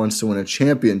team that wants to win a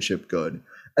championship good.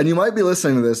 And you might be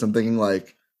listening to this and thinking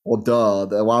well, duh,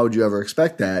 why would you ever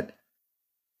expect that?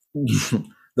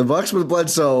 The Bucks with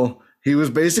Bledsoe, he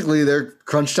was basically their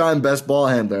crunch time best ball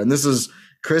handler. And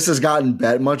Chris has gotten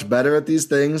much better at these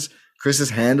things.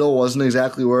 Chris's handle wasn't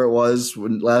exactly where it was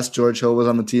when last George Hill was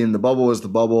on the team. The bubble was the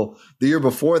bubble. The year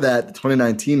before that, the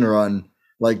 2019 run,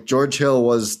 George Hill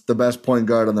was the best point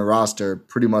guard on the roster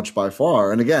pretty much by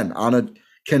far. And again, on a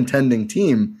contending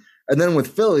team. And then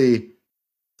with Philly,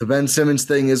 the Ben Simmons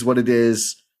thing is what it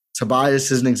is. Tobias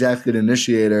isn't exactly an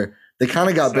initiator. They kind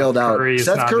of got bailed out.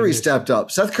 Seth Curry stepped up.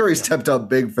 Seth Curry stepped up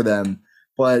big for them.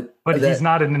 But he's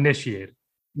not an initiator.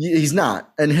 He's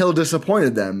not. And Hill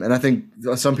disappointed them. And I think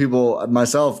some people,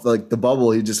 myself, the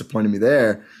bubble, he disappointed me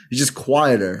there. He's just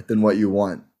quieter than what you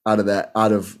want out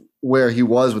of where he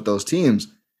was with those teams.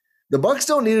 The Bucks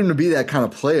don't need him to be that kind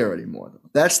of player anymore.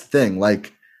 That's the thing.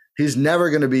 He's never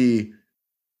going to be,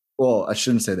 well, I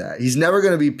shouldn't say that. He's never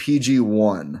going to be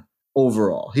PG1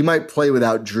 overall. He might play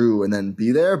without Drew and then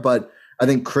be there, but I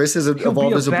think Chris has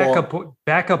evolved as a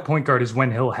backup point guard is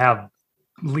when he'll have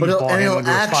lead ball handling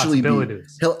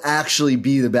responsibilities. He'll actually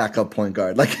be the backup point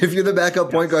guard. If you're the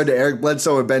backup point guard to Eric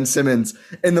Bledsoe or Ben Simmons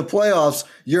in the playoffs,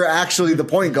 you're actually the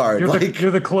point guard.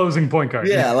 You're the closing point guard.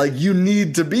 Yeah, you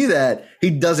need to be that. He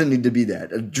doesn't need to be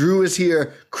that. Drew is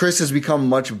here. Chris has become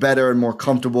much better and more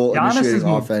comfortable initiating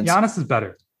offense. Giannis is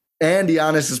better. And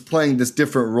Giannis is playing this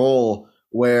different role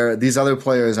where these other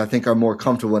players, I think, are more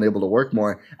comfortable and able to work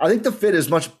more. I think the fit is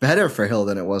much better for Hill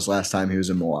than it was last time he was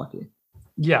in Milwaukee.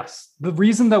 Yes. The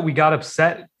reason that we got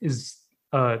upset is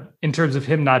in terms of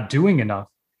him not doing enough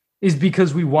is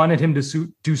because we wanted him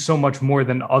to do so much more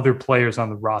than other players on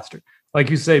the roster. Like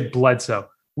you say, Bledsoe.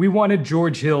 We wanted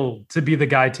George Hill to be the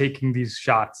guy taking these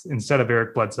shots instead of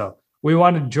Eric Bledsoe. We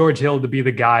wanted George Hill to be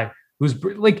the guy who's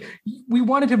we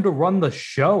wanted him to run the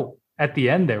show at the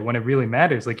end there when it really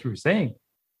matters. Like you were saying,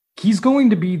 he's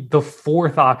going to be the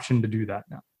fourth option to do that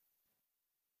now.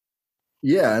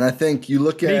 Yeah. And I think you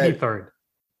look at maybe third.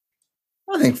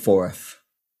 I think fourth.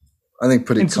 I think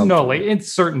pretty comfortable. No, like in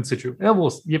certain situations.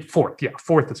 Fourth. Yeah,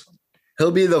 fourth is fine.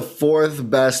 He'll be the fourth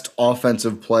best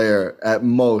offensive player at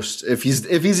most if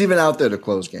he's even out there to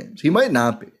close games. He might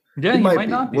not be. Yeah, he might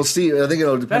not be. We'll see. I think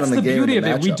it'll depend on the game. That's the beauty of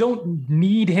it. We don't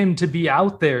need him to be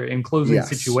out there in closing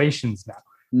situations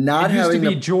now. It used to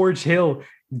be George Hill,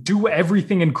 do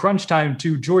everything in crunch time.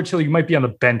 To George Hill, you might be on the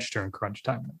bench during crunch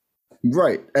time.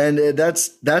 Right, and that's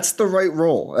the right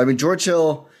role. I mean, George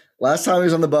Hill, last time he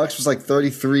was on the Bucks was like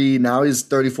 33. Now he's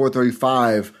 34,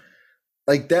 35.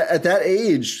 Like that at that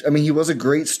age, I mean, he was a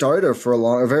great starter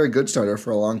a very good starter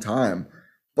for a long time.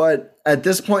 But at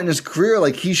this point in his career,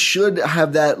 like he should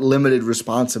have that limited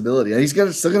responsibility, and he's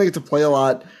still gonna get to play a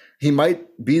lot. He might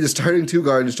be the starting two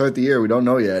guard to start the year. We don't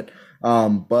know yet.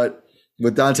 But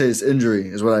with Dante's injury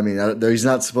is what I mean. He's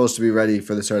not supposed to be ready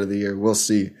for the start of the year. We'll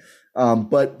see.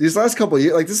 But these last couple of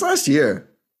years, like this last year,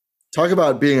 talk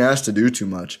about being asked to do too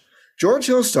much. George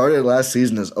Hill started last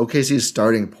season as OKC's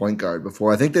starting point guard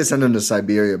before. I think they sent him to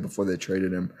Siberia before they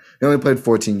traded him. He only played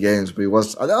 14 games, but he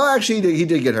was. Oh, actually, he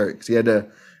did get hurt because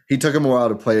he took him a while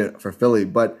to play for Philly.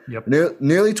 But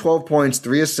nearly 12 points,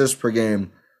 3 assists per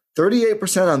game,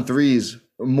 38% on threes,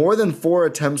 more than 4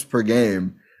 attempts per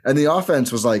game, and the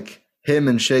offense was like him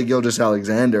and Shai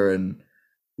Gilgeous-Alexander and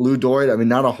Lou Dort. I mean,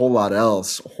 not a whole lot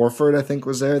else. Horford, I think,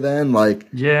 was there then.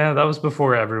 Yeah, that was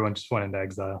before everyone just went into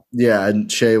exile. Yeah,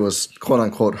 and Shai was quote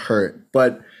unquote hurt,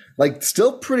 but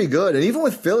still pretty good. And even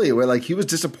with Philly, where he was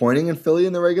disappointing in Philly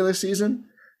in the regular season,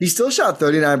 he still shot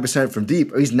 39% from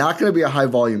deep. He's not going to be a high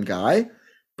volume guy,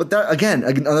 but that again,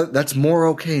 that's more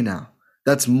okay now.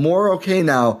 That's more okay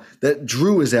now that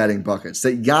Drew is adding buckets,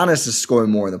 that Giannis is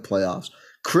scoring more in the playoffs.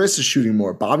 Chris is shooting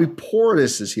more. Bobby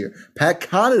Portis is here. Pat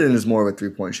Connaughton is more of a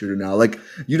three-point shooter now.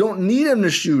 You don't need him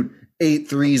to shoot 8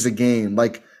 threes a game.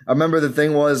 I remember the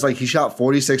thing was, he shot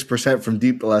 46% from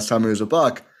deep the last time he was a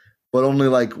Buck, but only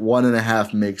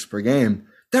 1.5 makes per game.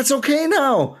 That's okay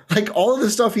now. All of the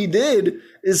stuff he did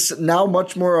is now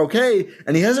much more okay,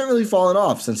 and he hasn't really fallen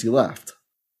off since he left.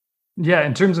 Yeah,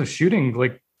 in terms of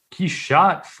shooting, he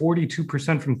shot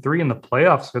 42% from three in the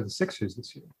playoffs for the Sixers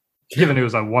this year. Given it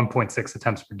was on 1.6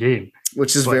 attempts per game,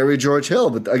 which is very George Hill.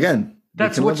 But again,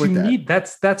 that's what you need.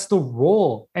 That's the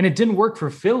role. And it didn't work for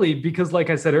Philly because, like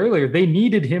I said earlier, they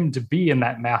needed him to be in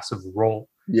that massive role.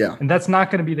 Yeah. And that's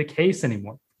not going to be the case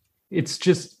anymore. It's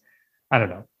just, I don't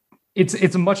know.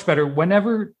 It's much better.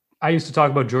 Whenever I used to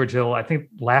talk about George Hill, I think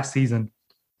last season,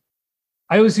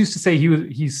 I always used to say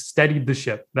he steadied the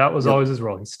ship. That was always his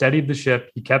role. He steadied the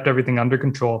ship. He kept everything under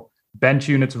control. Bench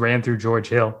units ran through George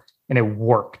Hill. And it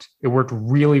worked. It worked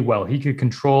really well. He could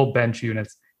control bench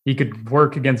units. He could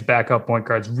work against backup point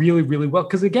guards really, really well.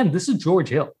 Because again, this is George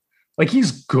Hill.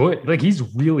 He's good. He's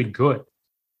really good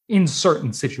in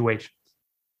certain situations.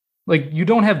 You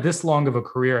don't have this long of a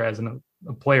career as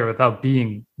a player without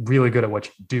being really good at what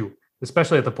you do,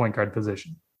 especially at the point guard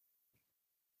position.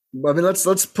 I mean,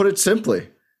 let's put it simply.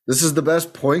 This is the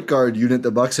best point guard unit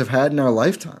the Bucks have had in our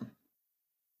lifetime.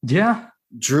 Yeah.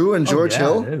 Drew and George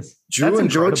Hill. Drew and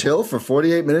George Hill for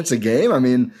 48 minutes a game. I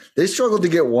mean, they struggled to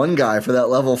get one guy for that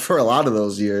level for a lot of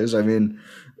those years. I mean,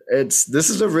 this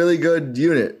is a really good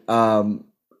unit.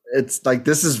 It's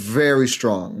this is very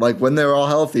strong. When they're all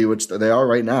healthy, which they are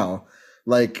right now,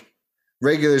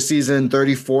 regular season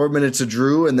 34 minutes of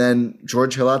Drew and then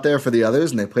George Hill out there for the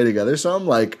others and they play together some,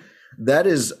 that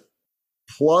is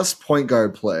plus point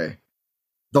guard play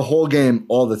the whole game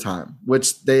all the time,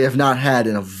 which they have not had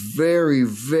in a very,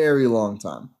 very long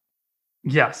time.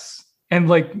 Yes. And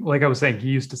like I was saying, he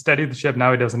used to steady the ship.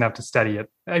 Now he doesn't have to steady it.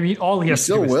 I mean, all he has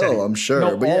to do is steady. I'm sure.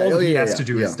 No, but all he has to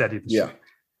do is steady the ship.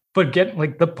 But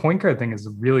the point guard thing is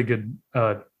a really good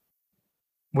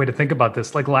way to think about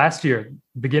this. Last year,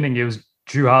 beginning, it was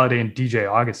Drew Holiday and DJ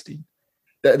Augustine.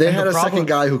 They had a second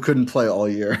guy who couldn't play all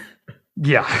year.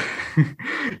 Yeah.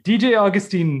 DJ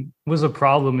Augustine was a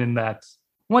problem in that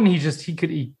one,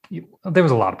 there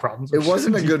was a lot of problems. It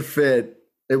wasn't a good fit.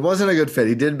 It wasn't a good fit.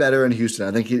 He did better in Houston.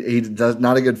 I think he does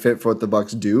not a good fit for what the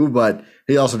Bucks do, but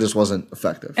he also just wasn't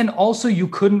effective. And also you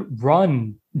couldn't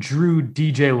run Drew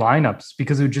DJ lineups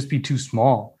because it would just be too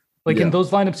small. In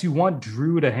those lineups, you want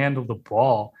Drew to handle the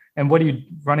ball. And what are you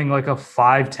running, a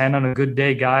 5'10" on a good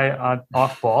day guy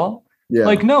off ball?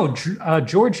 Yeah. No,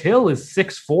 George Hill is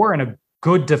 6'4" and a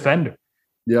good defender.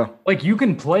 Yeah. You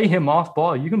can play him off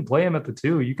ball. You can play him at the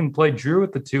 2. You can play Drew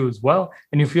at the 2 as well.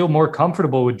 And you feel more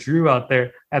comfortable with Drew out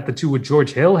there at the 2 with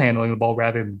George Hill handling the ball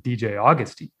rather than DJ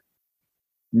Augustine.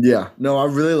 Yeah. No, I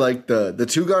really like the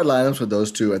 2 guard lineups with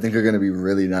those two. I think are going to be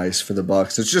really nice for the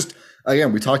Bucks. It's just,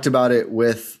 again, we talked about it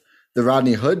with the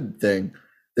Rodney Hood thing.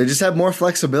 They just have more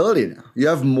flexibility now. You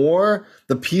have more,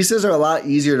 the pieces are a lot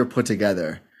easier to put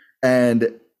together.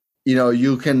 And,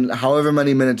 you can, however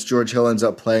many minutes George Hill ends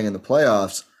up playing in the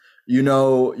playoffs, you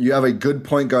have a good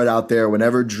point guard out there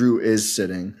whenever Drew is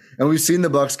sitting. And we've seen the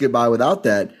Bucks get by without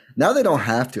that. Now they don't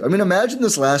have to. I mean, imagine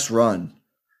this last run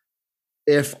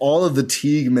if all of the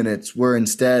Teague minutes were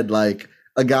instead like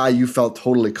a guy you felt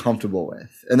totally comfortable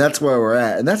with. And that's where we're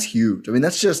at. And that's huge. I mean,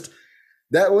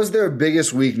 that was their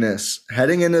biggest weakness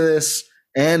heading into this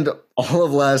and all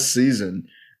of last season.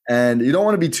 And you don't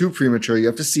want to be too premature. You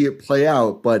have to see it play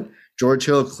out. But George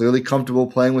Hill, clearly comfortable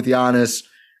playing with Giannis,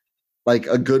 like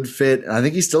a good fit. And I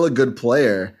think he's still a good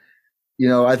player.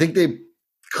 I think they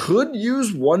could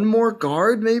use one more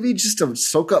guard maybe just to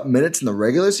soak up minutes in the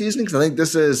regular season. Because I think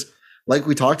this is, like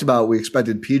we talked about, we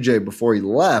expected PJ before he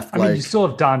left. I mean, you still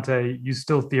have Dante. You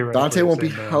still theoretically. Dante won't be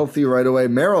healthy right away.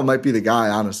 Merrill might be the guy,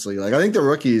 honestly. Like, I think the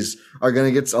rookies are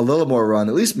going to get a little more run.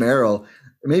 At least Merrill.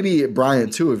 Maybe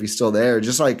Bryant, too, if he's still there.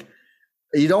 Just like,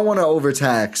 you don't want to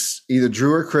overtax either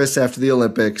Drew or Chris after the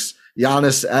Olympics,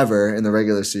 Giannis ever in the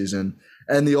regular season.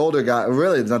 And the older guy,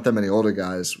 really, there's not that many older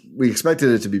guys. We expected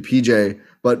it to be PJ,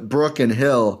 but Brook and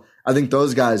Hill, I think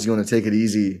those guys, you want to take it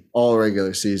easy all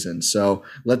regular season. So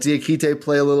let Diakite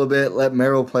play a little bit. Let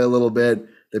Merrill play a little bit.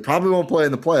 They probably won't play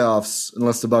in the playoffs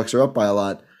unless the Bucks are up by a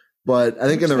lot. But I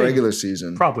think in the regular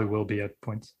season. Probably will be at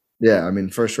points. Yeah, I mean,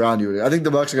 first round, I think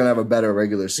the Bucks are going to have a better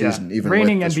regular season. Even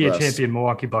reigning with NBA rest. champion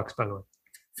Milwaukee Bucks, by the way.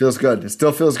 Feels good. It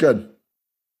still feels good.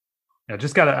 Yeah,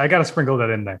 I gotta sprinkle that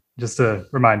in there just to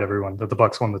remind everyone that the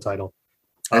Bucks won the title.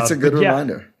 That's a good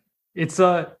reminder. It's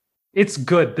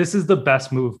good. This is the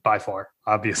best move by far,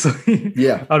 obviously.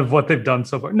 Yeah. Out of what they've done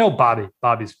so far. No, Bobby's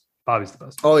the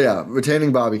best. Oh yeah,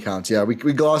 retaining Bobby counts. Yeah, we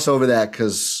gloss over that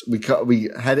because we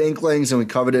had inklings and we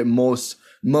covered it most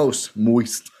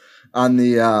moist on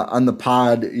the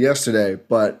pod yesterday.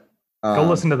 But go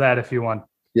listen to that if you want.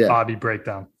 Yeah. Bobby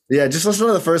breakdown. Yeah, just listen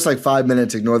to the first 5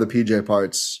 minutes. Ignore the PJ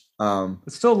parts. But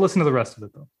still listen to the rest of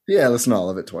it though. Yeah, listen to all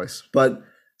of it twice. But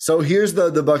so here's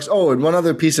the Bucks. Oh, and one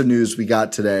other piece of news we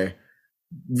got today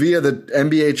via the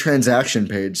NBA transaction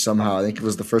page somehow. I think it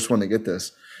was the first one to get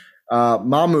this.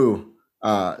 Sandro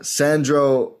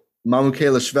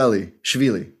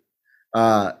Mamukelashvili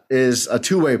is a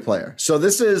two-way player. So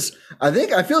this is,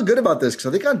 I feel good about this because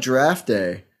I think on draft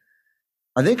day,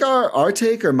 I think our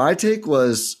take or my take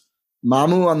was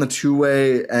Mamu on the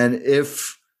two-way, and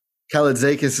if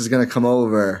Kalaitzakis is going to come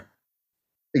over,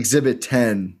 Exhibit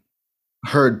 10,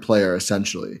 Herd player,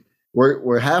 essentially.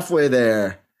 We're halfway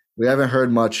there. We haven't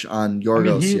heard much on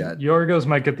Yorgos yet. Yorgos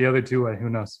might get the other two-way. Who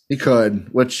knows? He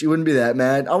could, which you wouldn't be that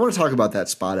mad. I want to talk about that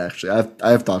spot, actually.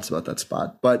 I have thoughts about that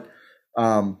spot. But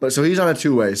so he's on a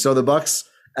two-way. So the Bucks,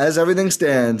 as everything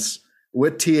stands,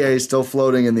 with TA still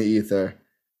floating in the ether,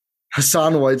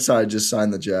 Hassan Whiteside just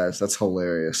signed the Jazz. That's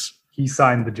hilarious. He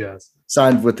signed the Jazz.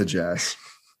 Signed with the Jazz.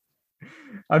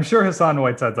 I'm sure Hassan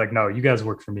Whiteside's like, no, you guys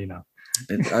work for me now.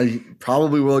 I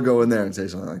probably will go in there and say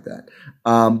something like that.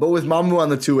 But with Mamu on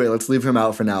the two-way, let's leave him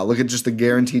out for now. Look at just the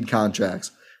guaranteed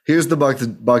contracts. Here's the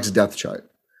Bucks depth chart.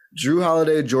 Drew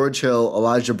Holiday, George Hill,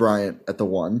 Elijah Bryant at the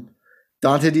 1.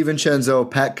 Dante DiVincenzo,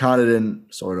 Pat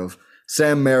Connaughton, sort of.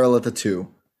 Sam Merrill at the 2.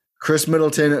 Chris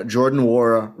Middleton, Jordan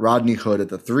Nwora, Rodney Hood at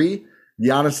the 3.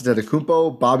 Giannis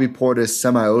Antetokounmpo, Bobby Portis,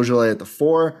 Semi Ojeleye at the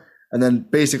 4. And then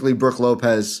basically Brook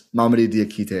Lopez, Mamadi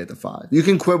Diakite at the 5. You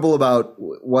can quibble about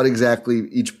what exactly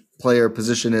each player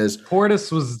position is. Portis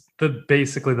was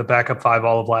basically the backup 5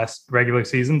 all of last regular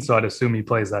season, so I'd assume he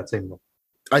plays that same role.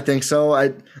 I think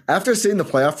so. After seeing the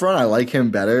playoff run, I like him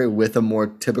better with a more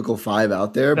typical 5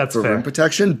 out there for rim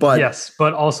protection. But yes,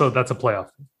 but also that's a playoff.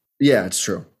 Yeah, it's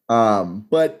true.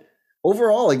 But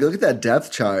overall, look at that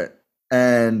depth chart.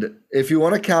 And if you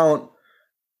want to count,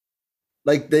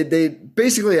 they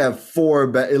basically have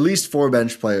at least 4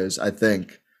 bench players, I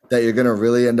think, that you're going to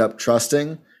really end up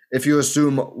trusting. If you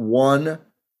assume one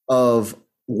of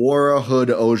Nwora, Hood,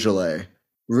 Ojeleye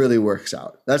really works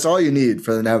out. That's all you need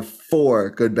for them to have 4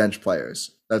 good bench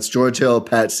players. That's George Hill,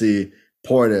 Patsy,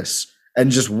 Portis,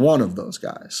 and just one of those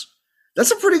guys.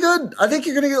 That's a pretty good, I think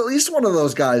you're going to get at least one of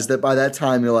those guys that by that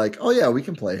time you're like, oh yeah, we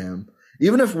can play him.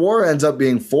 Even if Nwora ends up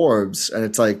being Forbes and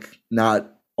it's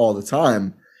not all the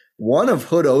time, one of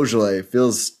Hood Ojeleye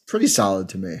feels pretty solid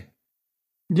to me.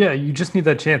 Yeah, you just need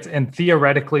that chance. And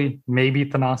theoretically, maybe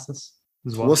Thanasis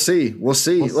as well. We'll see.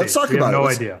 Let's talk about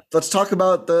it. Idea. Let's talk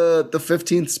about the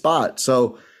 15th spot.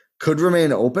 So could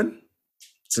remain open.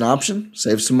 It's an option.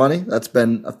 Save some money. That's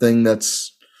been a thing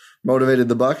that's motivated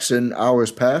the Bucks in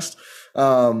hours past.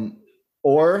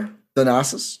 Or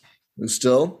Thanasis, who's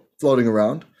still floating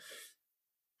around.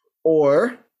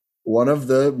 Or one of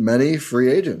the many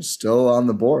free agents still on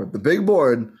the board. The big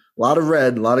board, a lot of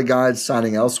red, a lot of guys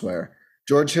signing elsewhere.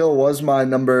 George Hill was my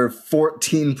number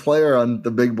 14 player on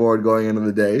the big board going into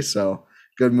the day, so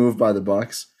good move by the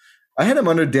Bucks. I had him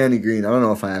under Danny Green. I don't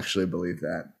know if I actually believe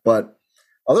that, but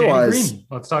otherwise, Danny Green.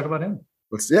 Let's talk about him.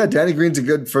 Danny Green's a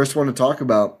good first one to talk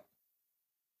about.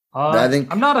 I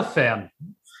think I'm not a fan.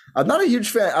 I'm not a huge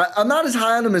fan. I'm not as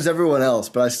high on him as everyone else,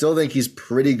 but I still think he's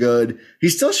pretty good.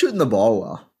 He's still shooting the ball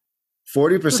well,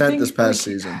 40% this past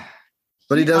season,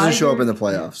 but he doesn't show up in the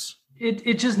playoffs.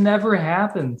 It just never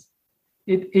happens.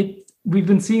 We've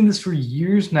been seeing this for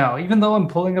years now. Even though I'm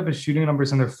pulling up his shooting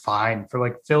numbers and they're fine. For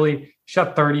like Philly,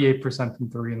 shot 38% from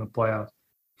three in the playoffs.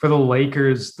 For the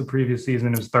Lakers the previous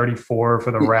season, it was 34.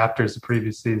 For the Raptors the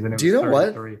previous season, it was 33. Do you know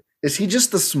 33. What? Is he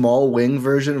just the small wing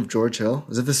version of George Hill?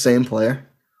 Is it the same player?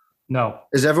 No.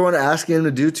 Is everyone asking him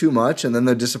to do too much and then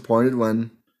they're disappointed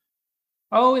when?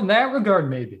 Oh, in that regard,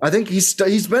 maybe. I think he's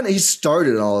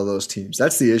started in all of those teams.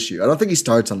 That's the issue. I don't think he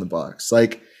starts on the Bucks.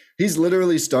 Like, he's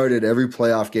literally started every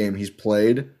playoff game he's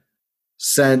played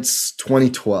since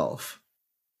 2012.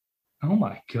 Oh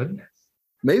my goodness.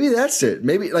 Maybe that's it.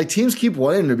 Maybe like teams keep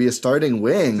wanting him to be a starting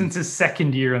wing. Since his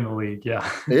second year in the league, yeah.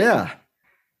 Yeah.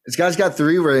 This guy's got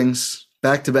 3 rings,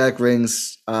 back-to-back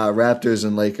rings, Raptors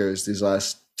and Lakers these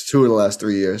last 2 of the last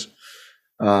 3 years.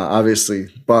 Obviously,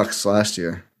 Bucks last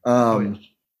year. But I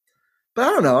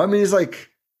don't know. I mean, he's like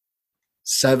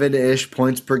 7-ish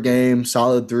points per game,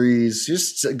 solid threes,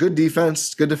 just good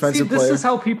defense, good defensive player. This is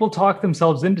how people talk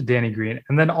themselves into Danny Green,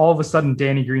 and then all of a sudden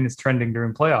Danny Green is trending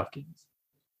during playoff games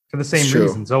for the same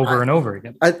reasons over and over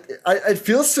again. It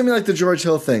feels to me like the George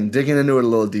Hill thing, digging into it a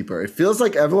little deeper. It feels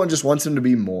like everyone just wants him to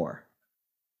be more.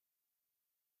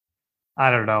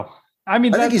 I don't know. I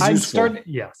mean, I think he's useful.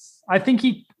 Yes. I think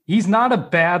he's not a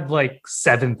bad, like,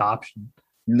 7th option.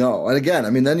 No. And again,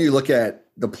 I mean, then you look at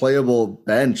the playable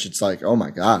bench. It's like, oh my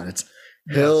God, it's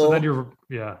Hill.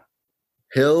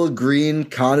 Hill, Green,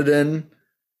 Connaughton,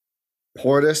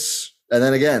 Portis. And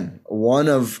then again, one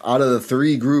out of the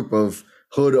 3 group of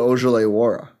Hood, Ojale,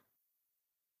 Wara.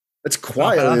 It's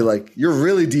quietly like you're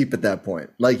really deep at that point.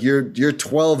 Like you're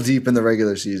 12 deep in the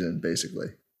regular season, basically.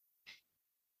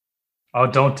 Oh,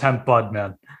 don't tempt Bud,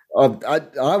 man. I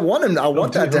want him. I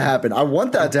want that to happen. I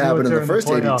want that to happen in the first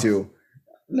 82.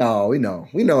 No, we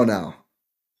know now.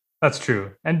 That's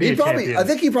true. I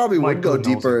think he probably would go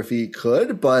deeper if he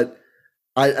could, but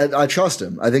I trust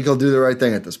him. I think he'll do the right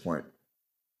thing at this point.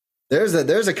 There's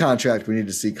a contract we need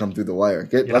to see come through the wire.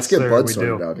 Let's get Bud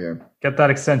sorted out here. Get that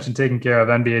extension taken care of.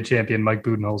 NBA champion Mike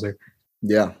Budenholzer.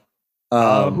 Yeah.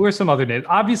 Who are some other names?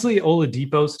 Obviously,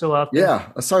 Oladipo's still out there. Yeah,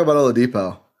 let's talk about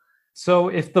Oladipo. So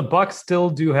if the Bucks still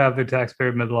do have their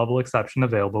taxpayer mid-level exception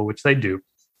available, which they do,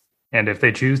 and if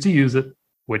they choose to use it,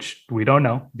 which we don't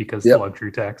know because the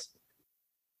luxury tax,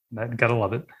 gotta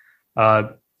love it.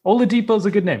 Oladipo's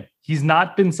a good name. He's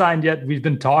not been signed yet. We've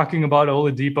been talking about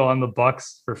Oladipo on the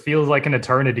Bucks for feels like an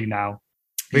eternity now.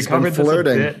 We covered this a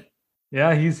bit.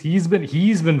 Yeah, he's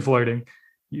been flirting.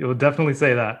 You'll definitely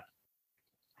say that.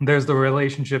 There's the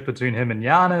relationship between him and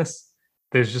Giannis.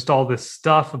 There's just all this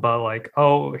stuff about like,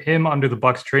 oh, him under the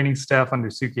Bucks training staff under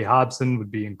Suki Hobson would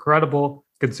be incredible,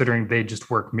 considering they just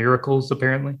work miracles,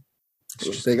 apparently.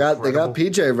 They got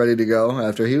PJ ready to go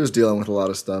after he was dealing with a lot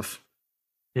of stuff.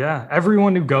 Yeah,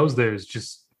 everyone who goes there is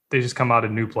they just come out a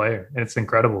new player, and it's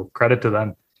incredible. Credit to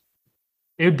them.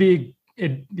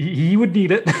 He would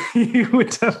need it. He would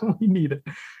definitely need it.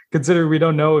 Considering we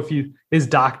don't know if his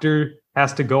doctor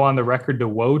has to go on the record to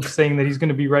Woj saying that he's going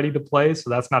to be ready to play, so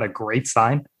that's not a great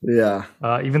sign. Yeah.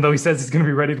 Even though he says he's going to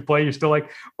be ready to play, you're still like,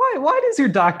 why does your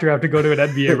doctor have to go to an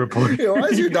NBA report? Yeah, why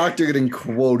is your doctor getting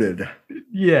quoted?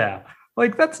 Yeah,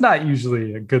 like that's not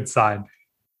usually a good sign.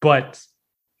 But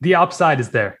the upside is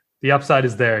there.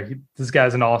 This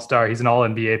guy's an all-star. He's an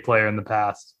all-NBA player in the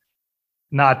past.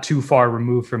 Not too far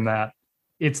removed from that.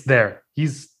 It's there.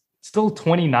 He's still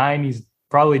 29. He's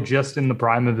probably just in the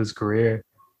prime of his career.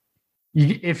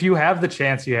 If you have the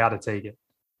chance, you got to take it.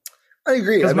 I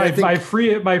agree. Because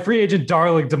my free agent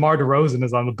darling DeMar DeRozan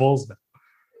is on the Bulls now.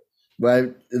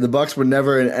 Right, the Bucks were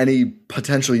never in any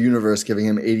potential universe giving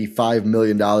him $85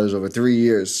 million over 3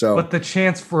 years. So, but the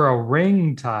chance for a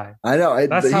ring, Ty. I know.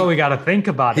 That's how we got to think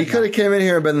about it. He could have came in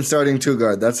here and been the starting 2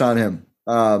 guard. That's on him.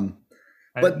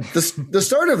 But the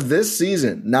start of this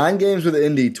season, 9 games with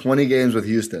Indy, 20 games with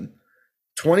Houston,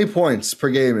 20 points per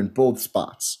game in both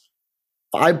spots.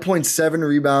 5.7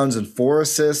 rebounds and 4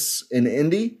 assists in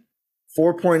Indy,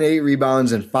 4.8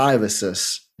 rebounds and 5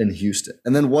 assists in Houston,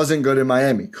 and then wasn't good in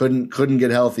Miami. Couldn't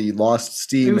get healthy, lost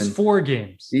steam. It was 4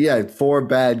 games. He had 4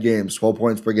 bad games, 12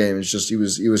 points per game. It's just he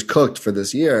was cooked for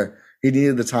this year. He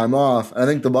needed the time off. I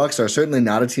think the Bucks are certainly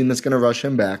not a team that's going to rush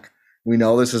him back. We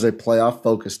know this is a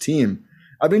playoff-focused team.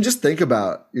 I mean, just think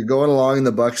about you're going along in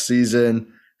the Bucks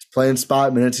season. He's playing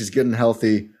spot minutes. He's getting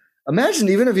healthy. Imagine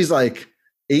even if he's like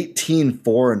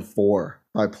 18-4-4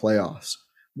 by playoffs.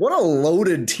 What a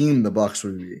loaded team the Bucks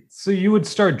would be. So you would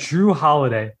start Drew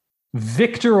Holiday,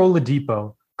 Victor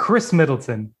Oladipo, Chris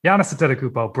Middleton, Giannis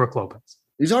Antetokounmpo, Brook Lopez.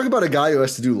 You talk about a guy who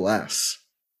has to do less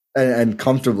and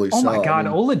comfortably so. Oh my God, I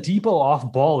mean, Oladipo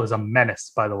off ball is a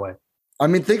menace, by the way. I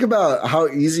mean, think about how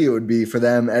easy it would be for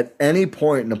them at any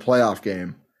point in a playoff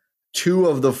game. 2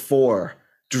 of the 4,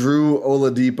 Drew,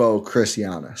 Oladipo, Chris,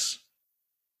 Giannis.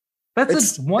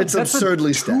 That's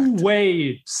absurdly a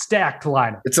two-way stacked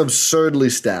lineup. It's absurdly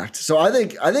stacked. So I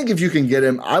think if you can get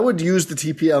him, I would use the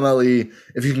TPMLE.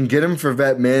 If you can get him for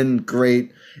vet min,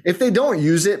 great. If they don't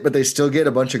use it, but they still get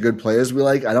a bunch of good players we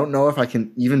like, I don't know if I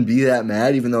can even be that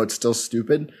mad, even though it's still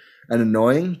stupid and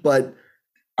annoying. But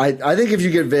I think if you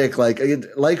get Vic, like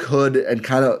Hood and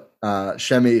kind of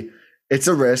Shemi, it's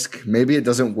a risk. Maybe it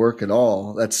doesn't work at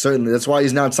all. That's why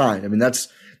he's not signed. I mean, that's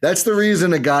the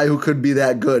reason a guy who could be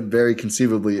that good, very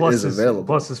conceivably, is available.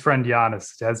 Plus, his friend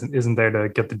Giannis isn't there to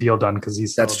get the deal done because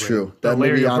he's that's true. The That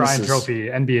Larry maybe O'Brien Trophy,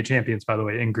 NBA champions, by the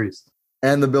way, in Greece.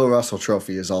 And the Bill Russell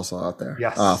Trophy is also out there.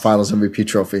 Yes, Finals MVP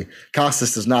trophy.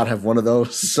 Costas does not have one of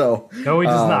those, so no, he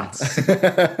does not.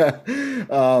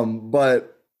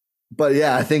 But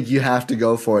yeah, I think you have to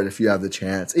go for it if you have the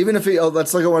chance. Even if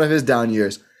let's look at one of his down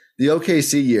years, the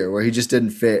OKC year where he just didn't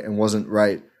fit and wasn't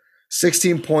right.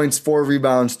 16 points, 4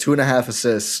 rebounds, 2.5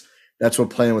 assists. That's what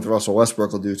playing with Russell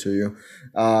Westbrook will do to you.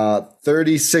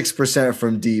 36%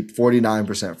 from deep,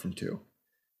 49% from 2.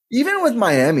 Even with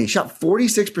Miami, he shot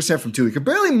 46% from 2. He could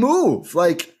barely move.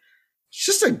 Like, he's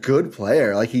just a good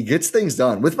player. Like, he gets things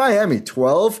done. With Miami,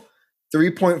 12,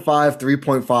 3.5,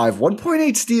 3.5,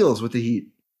 1.8 steals with the Heat.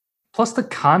 Plus, the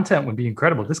content would be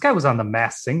incredible. This guy was on The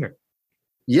Masked Singer.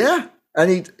 Yeah,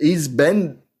 and he's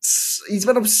been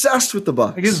obsessed with the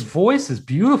Bucks. Like, his voice is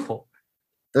beautiful.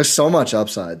 There's so much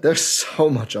upside.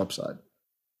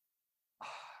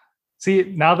 See,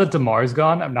 now that DeMar's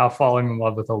gone, I'm now falling in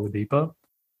love with Oladipo.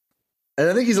 And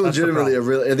I think he's legitimately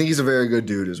I think he's a very good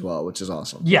dude as well, which is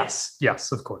awesome. Yes,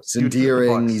 of course. He's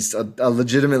endearing. He's a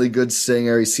legitimately good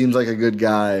singer. He seems like a good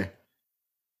guy.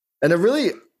 And a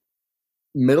really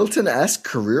Middleton-esque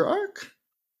career arc?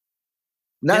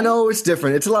 No, it's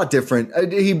different. It's a lot different. A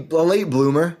late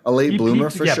bloomer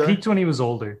for sure. Peaked when he was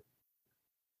older.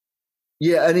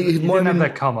 Yeah, and he didn't have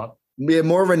that come up. Yeah,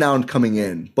 more renowned coming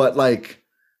in, but like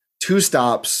 2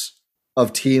 stops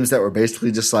of teams that were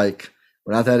basically just like,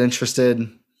 we're not that interested.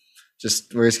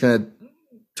 We're just gonna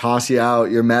toss you out.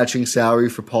 You're matching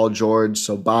salary for Paul George,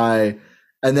 so bye.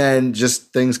 And then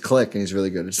just things click, and he's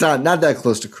really good. It's not that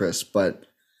close to Chris, but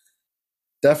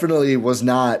definitely was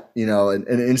not, an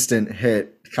instant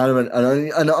hit. Kind of an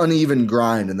uneven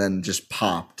grind, and then just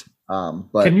popped.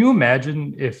 But can you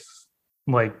imagine if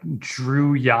like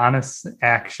Drew Giannis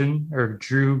action or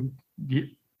Drew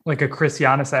like a Chris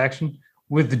Giannis action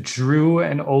with Drew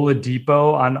and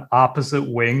Oladipo on opposite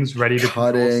wings, ready to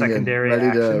control secondary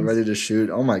ready to shoot?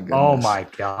 Oh my goodness! Oh my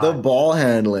God! The ball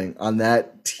handling on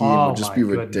that team would just be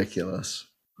ridiculous.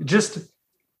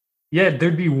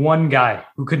 There'd be one guy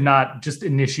who could not just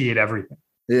initiate everything.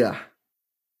 Yeah,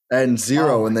 and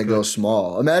zero when they go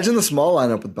small. Imagine the small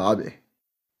lineup with Bobby.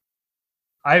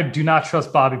 I do not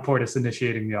trust Bobby Portis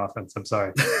initiating the offense. I'm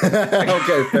sorry.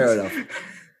 Okay, fair enough.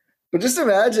 But just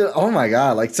imagine, oh my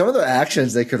God, like some of the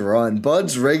actions they could run.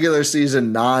 Bud's regular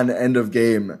season non-end of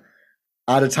game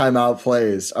out of timeout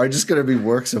plays are just going to be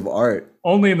works of art.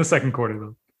 Only in the second quarter,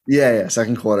 though. Yeah,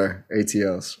 second quarter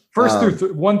ATOs. First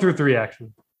 1 through 3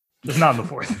 action. Just not in the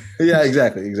fourth. Yeah,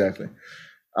 exactly.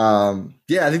 I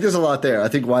think there's a lot there. I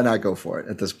think why not go for it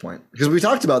at this point? Because we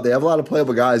talked about they have a lot of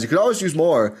playable guys. You could always use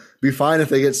more. Be fine if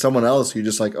they get someone else who you're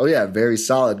just like, oh yeah, very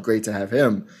solid, great to have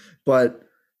him. But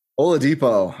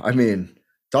Oladipo, I mean,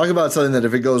 talk about something that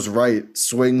if it goes right,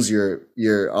 swings your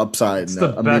upside in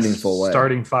a meaningful way.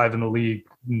 Starting 5 in the league,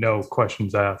 no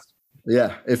questions asked.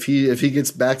 Yeah, if he gets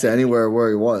back to anywhere where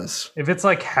he was. If it's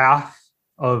like half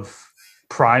of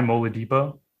prime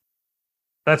Oladipo,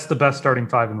 that's the best starting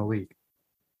 5 in the league.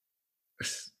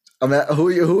 I mean,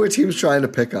 who are teams trying to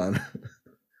pick on?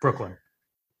 Brooklyn.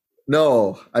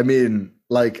 No, I mean,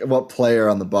 like, what player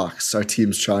on the Bucks are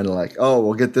teams trying to like? Oh,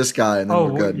 we'll get this guy and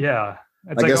then we're good. Yeah,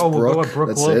 it's like, we'll go with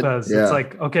Brook Lopez. Yeah. It's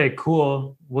like, okay,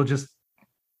 cool. We'll just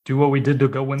do what we did to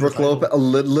go win. Brook Lopez, a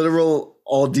literal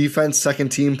all defense second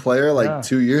team player, like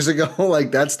 2 years ago.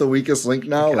 Like that's the weakest link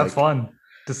now. Have fun.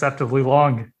 Deceptively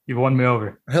long. You've won me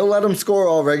over. He'll let him score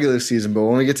all regular season, but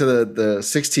when we get to the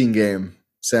 16 game,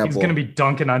 sample. He's going to be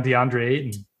dunking on DeAndre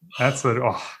Ayton. That's what.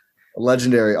 Oh. A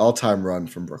legendary all-time run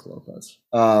from Brook Lopez.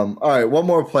 All right, one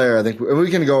more player. I think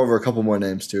we can go over a couple more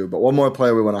names too, but one more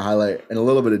player we want to highlight in a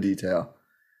little bit of detail.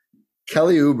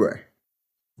 Kelly Oubre.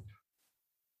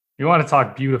 You want to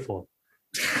talk beautiful?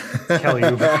 Kelly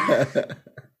Oubre.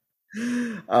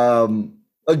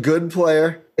 A good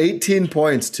player. 18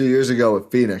 points 2 years ago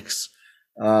with Phoenix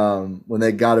when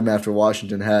they got him after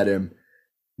Washington had him.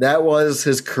 That was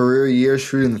his career year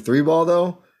shooting the three ball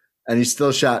though, and he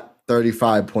still shot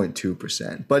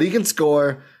 35.2%. But he can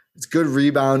score. It's a good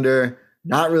rebounder.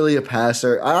 Not really a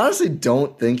passer. I honestly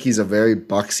don't think he's a very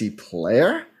Bucksy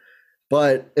player.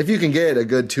 But if you can get a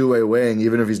good two-way wing,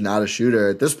 even if he's not a shooter,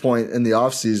 at this point in the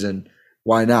offseason,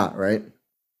 why not, right?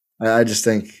 I just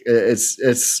think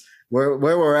it's where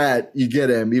we're at, you get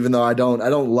him, even though I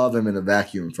don't love him in a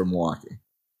vacuum for Milwaukee.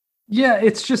 Yeah,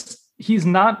 it's just he's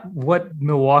not what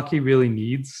Milwaukee really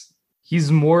needs. He's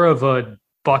more of a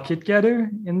bucket getter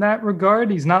in that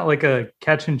regard. He's not like a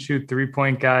catch and shoot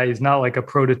 3-point guy. He's not like a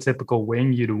prototypical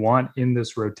wing you'd want in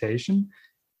this rotation.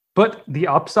 But the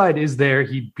upside is there.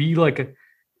 He'd be like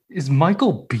is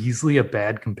Michael Beasley a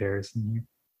bad comparison here?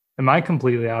 Am I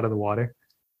completely out of the water?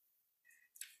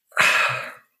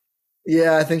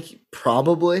 Yeah, I think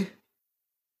probably.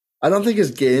 I don't think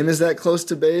his game is that close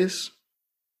to base.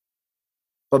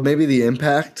 But maybe the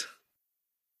impact.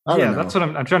 I don't know. That's what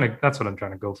I'm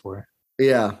trying to go for.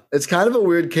 Yeah, it's kind of a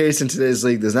weird case in today's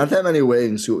league. There's not that many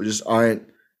wings who just aren't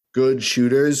good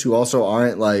shooters, who also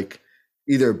aren't like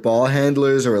either ball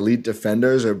handlers or elite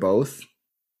defenders or both.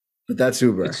 But that's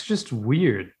Oubre. It's just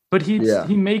weird. But he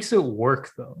makes it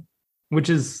work though, which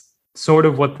is sort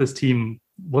of what this team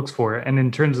looks for. And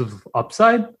in terms of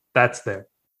upside, that's there.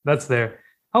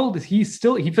 How old is he?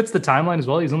 He fits the timeline as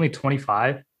well. He's only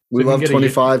 25. We love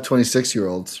 25,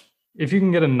 26-year-olds. If you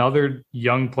can get another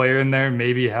young player in there,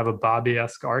 maybe have a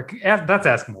Bobby-esque arc. That's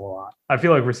asking a lot. I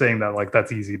feel like we're saying that like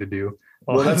that's easy to do.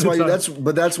 Well,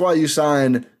 that's why you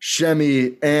sign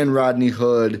Shemi and Rodney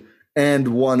Hood and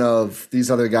one of these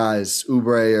other guys,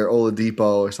 Oubre or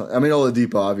Oladipo or something. I mean,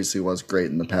 Oladipo obviously was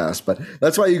great in the past, but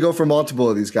that's why you go for multiple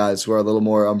of these guys who are a little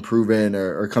more unproven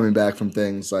or coming back from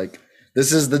things. Like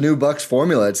this is the new Bucks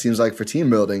formula. It seems like for team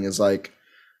building is like,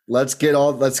 let's get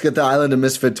the island of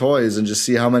misfit toys and just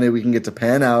see how many we can get to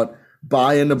pan out,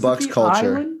 buy into Bucks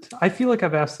culture. Island? I feel like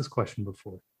I've asked this question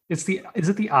before. Is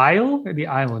it the Isle or the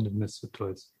Island of misfit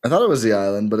toys? I thought it was the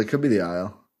island, but it could be the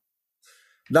Isle.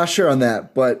 Not sure on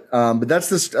that, but that's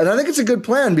this, and I think it's a good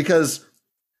plan because,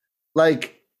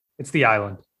 like, it's the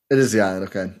island. It is the island.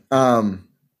 Okay.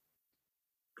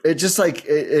 It just like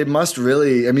it must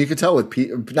really. I mean, you could tell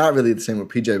with not really the same with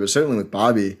PJ, but certainly with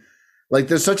Bobby. Like,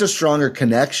 there's such a stronger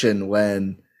connection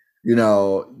when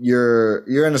you're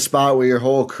in a spot where your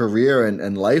whole career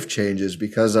and life changes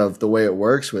because of the way it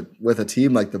works with a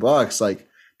team like the Bucks. Like,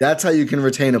 that's how you can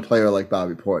retain a player like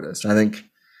Bobby Portis. And I think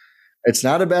it's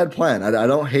not a bad plan. I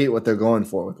don't hate what they're going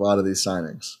for with a lot of these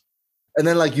signings. And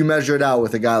then, like, you measure it out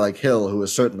with a guy like Hill, who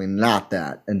is certainly not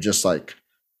that. And just, like,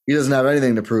 he doesn't have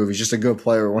anything to prove. He's just a good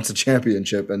player who wants a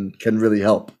championship and can really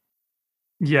help.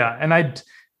 Yeah, and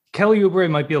Kelly Oubre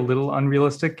might be a little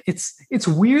unrealistic. It's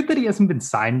weird that he hasn't been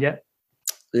signed yet.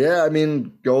 Yeah, I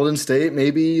mean, Golden State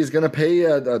maybe is going to pay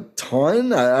a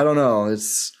ton. I don't know.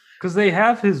 It's because they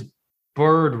have his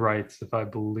bird rights, if I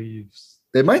believe.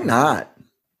 They might not.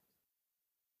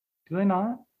 Do they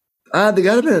not? They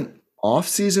got an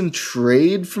off-season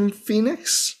trade from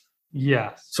Phoenix.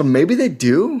 Yes. So maybe they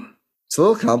do. It's a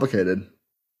little complicated.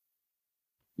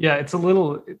 Yeah, it's a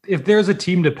little. If there's a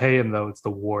team to pay him, though, it's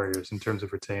the Warriors in terms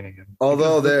of retaining him.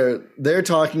 Although they're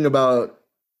talking about,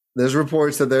 there's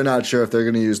reports that they're not sure if they're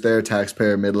going to use their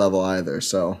taxpayer mid-level either.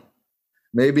 So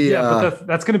maybe, but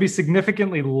that's going to be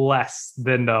significantly less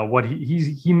than what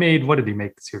he made. What did he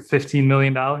make this year? $15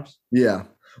 million. Yeah.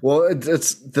 Well,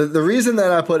 it's the reason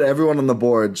that I put everyone on the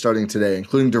board starting today,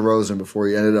 including DeRozan, before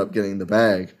he ended up getting the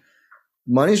bag.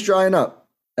 Money's drying up,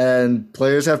 and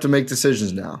players have to make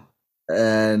decisions now.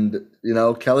 And,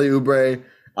 Kelly Oubre,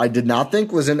 I did not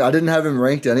think I didn't have him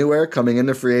ranked anywhere coming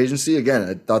into free agency. Again,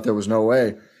 I thought there was no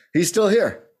way. He's still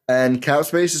here. And cap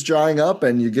space is drying up,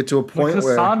 and you get to a point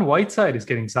where Hassan Whiteside is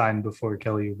getting signed before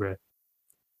Kelly Oubre.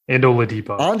 And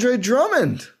Oladipo. Andre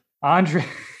Drummond. What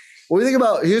do you think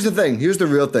about, here's the thing. Here's the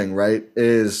real thing, right?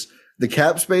 Is the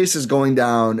cap space is going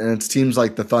down, and it's teams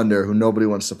like the Thunder, who nobody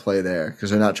wants to play there because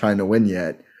they're not trying to win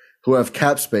yet, who have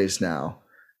cap space now.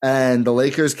 And the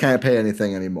Lakers can't pay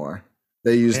anything anymore.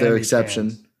 They use their exception.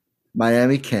 Can't.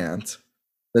 Miami can't.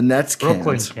 The Nets can't.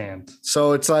 Brooklyn can't.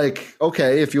 So it's like,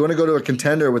 okay, if you want to go to a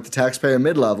contender with the taxpayer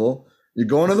mid-level, You're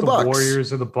going to the Bucks.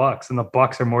 Warriors or the Bucks, and the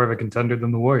Bucks are more of a contender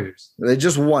than the Warriors. They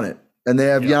just won it. And they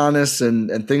have Giannis,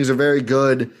 and things are very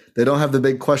good. They don't have the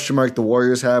big question mark the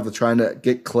Warriors have with trying to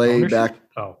get Clay back.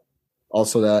 Oh.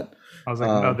 Also that. I was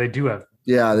like, no, they do have.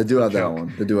 Yeah, they do have that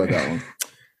one. They do have that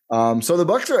one. So the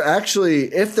Bucks are actually,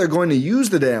 if they're going to use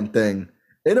the damn thing,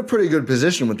 in a pretty good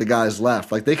position with the guys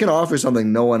left. Like, they can offer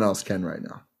something no one else can right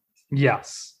now.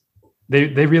 Yes, they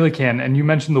really can. And you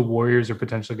mentioned the Warriors are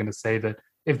potentially going to save it.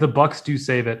 If the Bucks do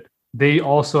save it, they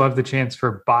also have the chance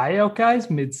for buyout guys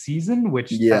mid-season,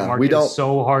 which that market is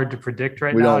so hard to predict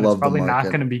right now. And it's probably not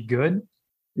going to be good.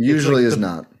 Usually is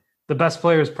not. The best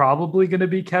player is probably going to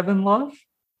be Kevin Love.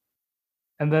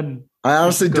 And then I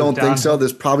honestly don't think so.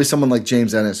 There's probably someone like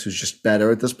James Ennis who's just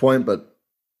better at this point, but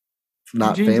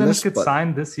not James famous. Ennis get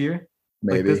signed this year?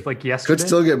 Maybe. Like yesterday? Could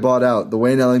still get bought out. The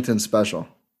Wayne Ellington special.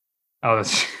 Oh,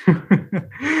 that's true.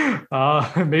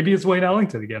 Maybe it's Wayne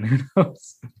Ellington again. Who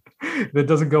knows? That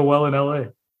doesn't go well in LA.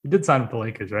 He did sign with the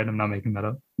Lakers, right? I'm not making that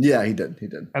up. Yeah, he did.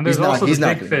 And there's also the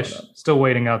big fish still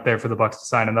waiting out there for the Bucks to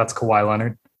sign, and that's Kawhi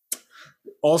Leonard.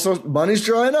 Also, money's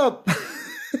drying up.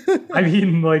 I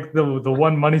mean, like the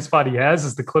one money spot he has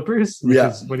is the Clippers, which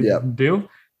is what he can do.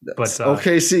 But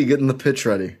OKC getting the pitch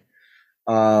ready.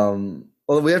 Well,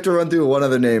 we have to run through one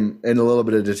other name in a little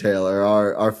bit of detail, or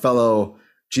our fellow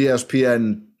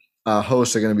GSPN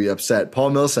hosts are going to be upset.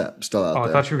 Paul Millsap still out there.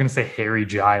 I thought you were going to say Harry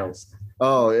Giles.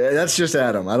 Oh, that's just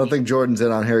Adam. I don't think Jordan's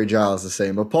in on Harry Giles the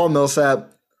same. But Paul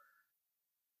Millsap,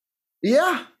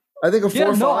 I think a 4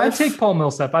 or 5. No, I take Paul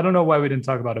Millsap. I don't know why we didn't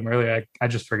talk about him earlier. I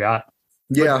just forgot.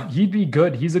 Yeah. But he'd be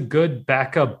good. He's a good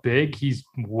backup big. He's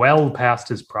well past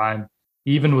his prime.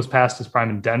 He even was past his prime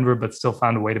in Denver, but still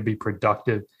found a way to be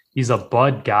productive. He's a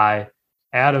bud guy.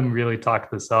 Adam really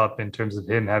talked this up in terms of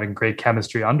him having great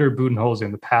chemistry under Budenholzer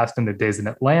in the past in their days in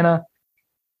Atlanta.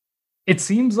 It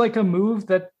seems like a move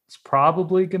that's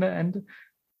probably going to end up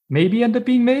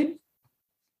being made.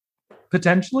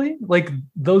 Potentially. Like,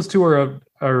 those two are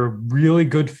a really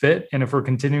good fit. And if we're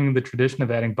continuing the tradition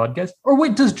of adding bud guys, or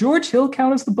wait, does George Hill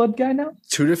count as the bud guy now?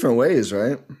 2 different ways,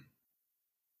 right?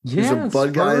 Yeah, he's a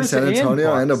bud guy in San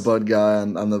Antonio and a bud guy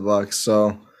on the Bucks.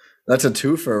 So that's a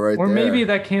twofer right there. Or maybe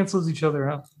that cancels each other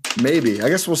out. Maybe. I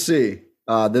guess we'll see.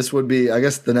 This would be, I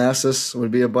guess, Thanasis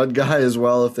would be a bud guy as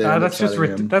well if they. That's just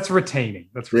that's retaining.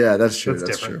 That's retaining. Yeah, that's true.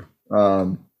 That's true.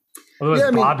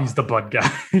 Otherwise, Bobby's the bud guy.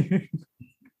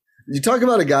 You talk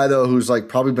about a guy though who's like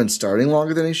probably been starting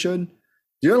longer than he should. Do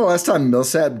you know the last time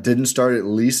Millsap didn't start at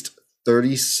least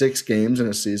 36 games in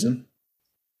a season?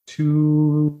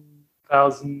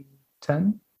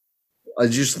 2010.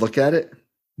 Did you just look at it?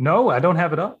 No, I don't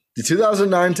have it up. The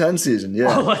 2009-10 season,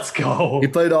 yeah. Oh, let's go. He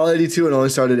played all 82 and only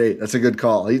started 8. That's a good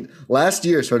call. He last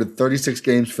year started 36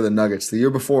 games for the Nuggets. The year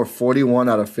before, 48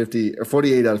 out of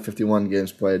 51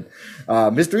 games played.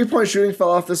 His three-point shooting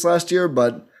fell off this last year,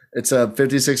 but it's a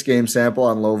 56-game sample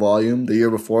on low volume. The year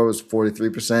before was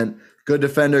 43%. Good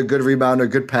defender, good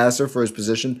rebounder, good passer for his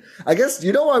position. I guess,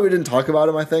 you know why we didn't talk about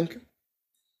him, I think?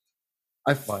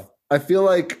 Why? I feel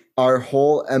like our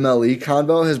whole MLE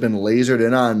convo has been lasered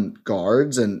in on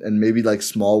guards and maybe like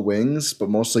small wings, but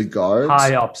mostly guards.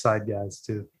 High upside guys,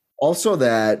 too. Also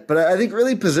that, but I think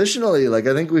really positionally, like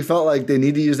I think we felt like they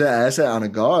need to use that asset on a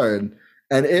guard.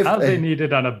 And if they need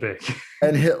it on a big.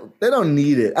 And they don't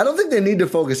need it. I don't think they need to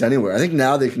focus anywhere. I think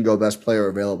now they can go best player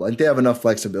available. I think they have enough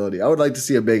flexibility. I would like to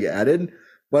see a big added,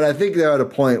 but I think they're at a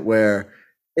point where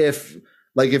if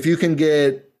you can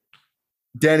get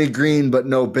Danny Green but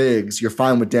no bigs, you're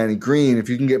fine with Danny Green. If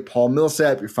you can get Paul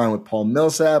Millsap, you're fine with Paul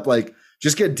Millsap. Like,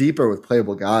 just get deeper with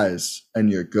playable guys,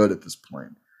 and you're good at this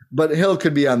point. But Hill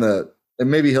could be and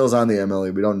maybe Hill's on the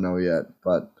MLE. We don't know yet,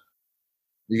 but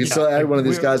you can still add one of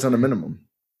these guys on a minimum.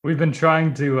 We've been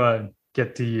trying to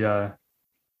get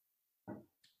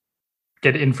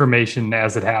information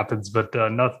as it happens, but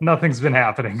nothing's been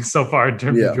happening so far in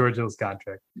terms of George Hill's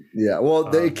contract. Yeah, well,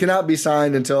 they cannot be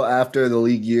signed until after the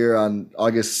league year on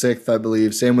August 6th, I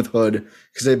believe. Same with Hood,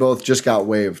 because they both just got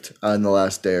waived in the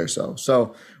last day or so.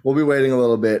 So we'll be waiting a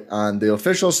little bit on the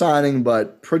official signing,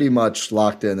 but pretty much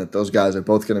locked in that those guys are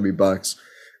both going to be Bucks.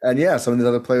 And some of the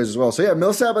other players as well. So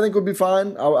Millsap I think would be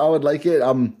fine. I would like it.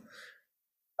 I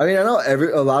know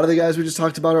a lot of the guys we just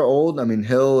talked about are old. I mean,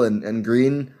 Hill and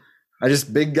Green.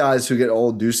 Big guys who get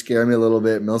old do scare me a little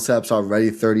bit. Millsap's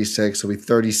already 36. He'll be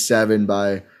 37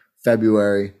 by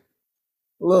February.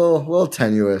 A little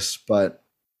tenuous, but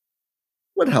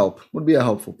would help. Would be a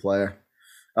helpful player.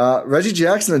 Reggie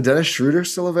Jackson and Dennis Schroeder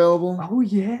still available? Oh,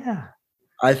 yeah.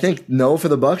 I think no for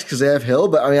the Bucks because they have Hill,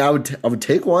 but I would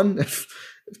take one.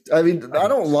 I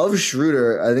don't love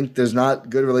Schroeder. I think there's not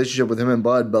good relationship with him and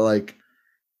Bud, but like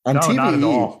on TV, not at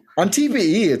all. On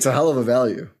TPE, it's a hell of a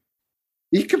value.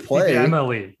 He could play.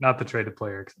 TPMLE, not the traded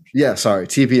player exception. Yeah, sorry.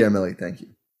 TPMLE, thank you.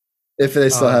 If they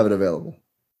still have it available.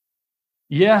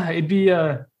 Yeah, it'd be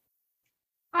I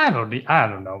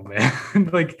don't know, man.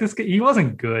 Like this guy, he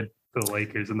wasn't good for the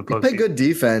Lakers in the postseason. He played good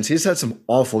defense. He's had some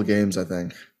awful games, I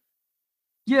think.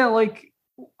 Yeah, like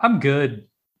I'm good.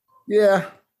 Yeah.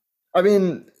 I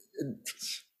mean,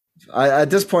 at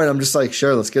this point, I'm just like,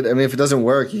 sure, let's get. I mean, if it doesn't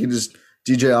work, you can just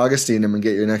DJ Augustine him and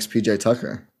get your next PJ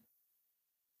Tucker.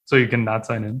 So you can not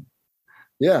sign in.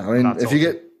 Yeah, I mean, if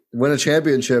you win a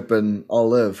championship and I'll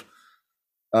live.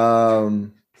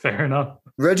 Fair enough.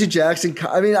 Reggie Jackson.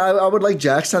 I mean, I would like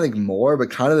Jackson, I think, more, but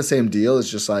kind of the same deal. It's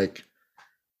just like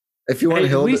if you want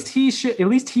to, at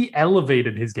least he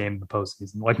elevated his game in the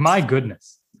postseason. Like, my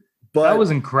goodness, but that was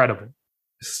incredible.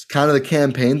 It's kind of the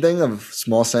campaign thing of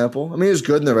small sample. I mean, he was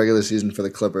good in the regular season for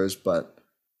the Clippers, but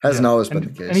hasn't always been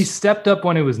the case. And he stepped up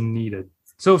when it was needed.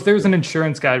 So if there's an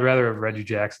insurance guy, I'd rather have Reggie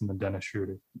Jackson than Dennis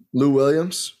Schroeder. Lou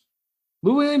Williams?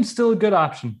 Lou Williams still a good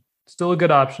option. Still a good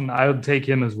option. I would take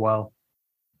him as well.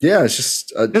 Yeah, it's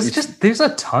just there's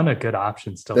a ton of good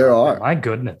options still. There are. My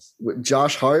goodness.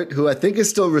 Josh Hart, who I think is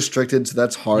still restricted, so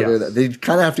that's harder. Yes. They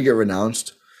kind of have to get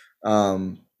renounced.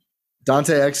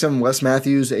 Dante Exum, Wes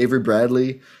Matthews, Avery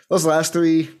Bradley. Those last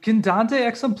three. Can Dante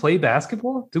Exum play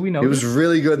basketball? Do we know? He was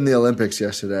really good in the Olympics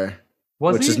yesterday.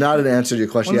 Which is not an answer to your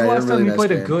question. When's the last time he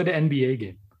played a good NBA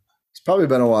game? It's probably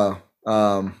been a while.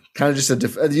 Kind of just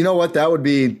you know what? That would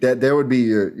be that. There would be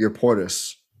your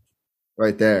Portis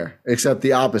right there, except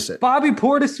the opposite. Bobby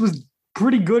Portis was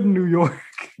pretty good in New York.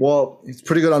 Well, he's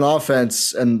pretty good on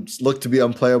offense and looked to be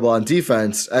unplayable on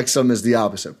defense. Exum is the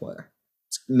opposite player.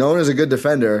 It's known as a good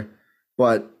defender,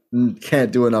 but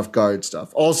can't do enough guard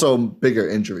stuff. Also, bigger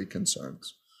injury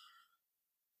concerns.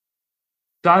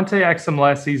 Dante Exum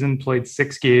last season played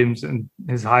 6 games, and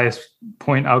his highest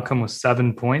point outcome was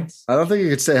 7 points. I don't think he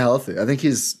could stay healthy. I think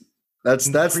that's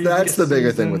the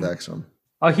bigger thing with Exum.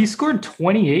 He scored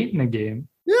 28 in a game.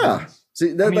 Yeah.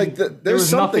 See, there's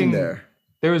something there.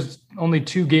 There was only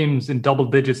 2 games in double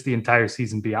digits the entire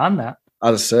season beyond that.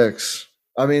 Out of 6.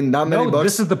 I mean, not many Bucks.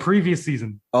 This is the previous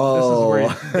season. Oh, this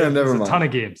is where never mind. A ton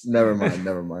of games. Never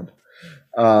mind.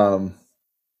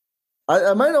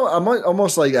 I might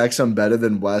almost like Exum better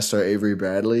than West or Avery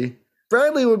Bradley.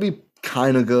 Bradley would be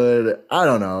kind of good. I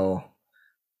don't know.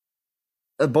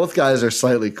 Both guys are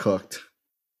slightly cooked.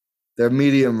 They're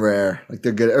medium rare, like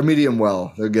they're good, or medium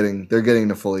well. They're getting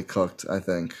to fully cooked, I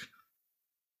think.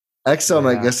 Exum,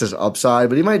 I guess, is upside,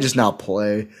 but he might just not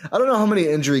play. I don't know how many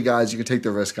injury guys you can take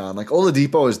the risk on. Like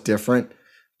Oladipo is different,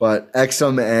 but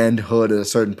Exum and Hood at a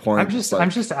certain point. I'm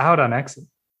just out on Exum.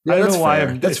 Yeah, I don't know why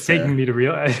it's taking me to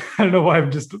realize. I don't know why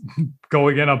I'm just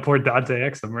going in on poor Dante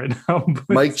Exum right now.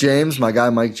 Mike James, my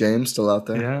guy Mike James, still out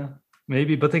there. Yeah,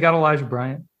 maybe, but they got Elijah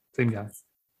Bryant, same guy.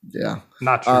 Yeah,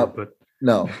 not true, but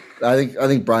no, I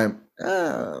think Bryant.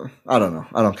 I don't know.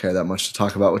 I don't care that much to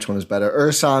talk about which one is better.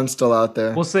 Ursan's still out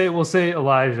there. We'll say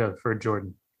Elijah for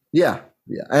Jordan. Yeah,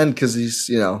 and because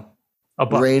he's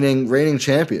reigning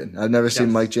champion. I've never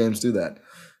seen Mike James do that.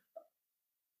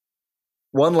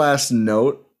 One last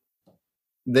note.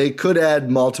 They could add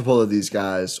multiple of these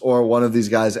guys or one of these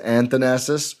guys and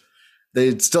Thanasis.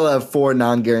 They'd still have 4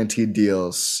 non-guaranteed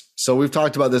deals. So we've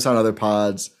talked about this on other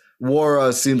pods.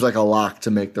 Wara seems like a lock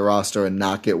to make the roster and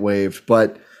not get waived.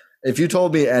 But if you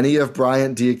told me any of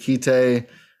Bryant, Diakite,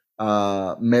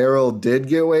 Merrill did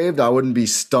get waived, I wouldn't be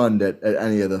stunned at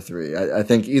any of the 3. I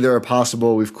think either are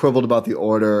possible. We've quibbled about the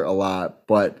order a lot,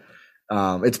 but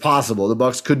it's possible. The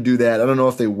Bucks could do that. I don't know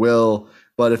if they will.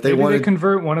 But if they want to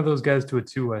convert one of those guys to a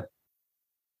 2-way.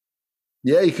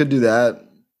 Yeah, you could do that.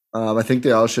 I think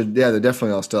they all should. Yeah, they're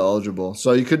definitely all still eligible.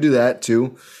 So you could do that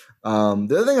too. The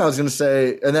other thing I was going to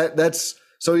say, and that's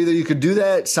so either you could do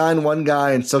that, sign one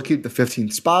guy and still keep the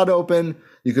 15th spot open.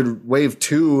 You could waive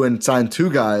 2 and sign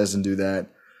 2 guys and do that.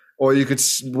 Or you could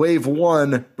waive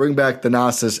 1, bring back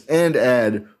Thanasis, and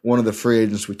add one of the free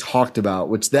agents we talked about,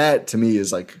 which that to me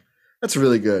is like, that's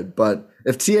really good. But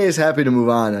if TA is happy to move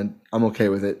on, I'm okay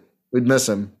with it. We'd miss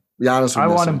him. Giannis would I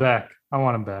miss want him him back. I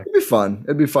want him back. It'd be fun.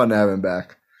 It'd be fun to have him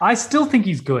back. I still think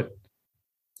he's good.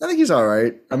 I think he's all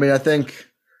right. I mean, I think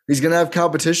he's going to have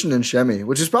competition in Shemi,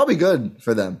 which is probably good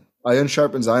for them. Iron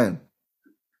sharpens iron.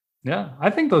 Yeah,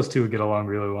 I think those two would get along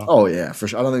really well. Oh yeah, for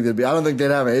sure. I don't think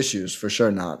they'd have issues. For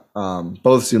sure not.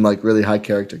 Both seem like really high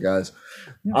character guys.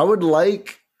 Yeah. I would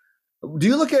like. Do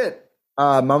you look at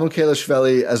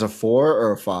Mamukelashvili as a 4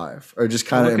 or a 5, or just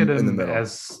kind of in the middle?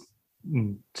 As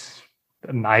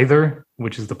neither,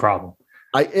 which is the problem.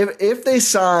 If they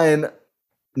sign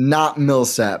not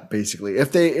Millsap, basically.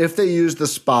 If they use the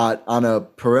spot on a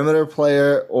perimeter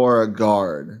player or a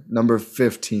guard, number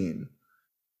 15,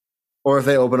 or if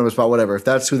they open up a spot, whatever, if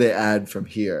that's who they add from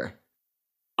here,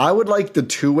 I would like the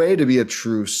two-way to be a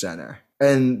true center.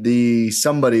 And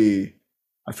somebody,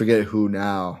 I forget who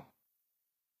now,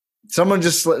 someone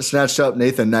just snatched up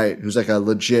Nathan Knight, who's like a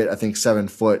legit, I think,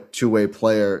 7-foot, two-way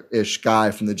player-ish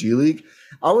guy from the G League.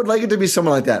 I would like it to be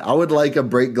someone like that. I would like a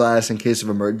break glass in case of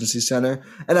emergency center.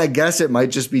 And I guess it might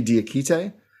just be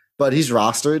Diakite, but he's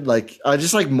rostered. Like, I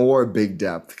just like more big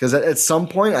depth because at some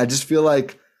point I just feel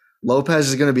like Lopez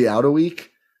is going to be out a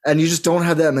week and you just don't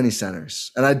have that many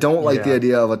centers. And I don't like the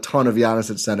idea of a ton of Giannis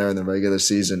at center in the regular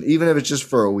season, even if it's just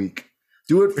for a week.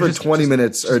 Do it for 20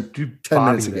 minutes or 10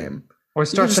 minutes a game. Or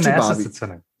start Thanasis at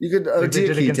center. You could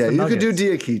Diakite. You could do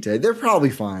Diakite. They're probably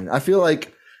fine. I feel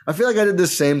like I did the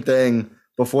same thing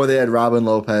before they had Robin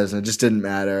Lopez, and it just didn't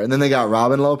matter. And then they got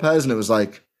Robin Lopez, and it was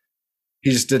like he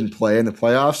just didn't play in the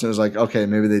playoffs, and it was like, okay,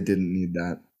 maybe they didn't need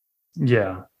that.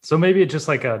 Yeah. So maybe it's just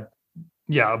like a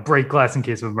break glass in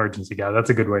case of emergency guy. That's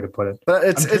a good way to put it. But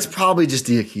it's probably just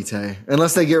Diakite.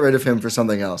 Unless they get rid of him for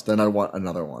something else, then I want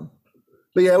another one.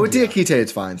 But yeah, with Diakite,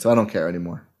 it's fine, so I don't care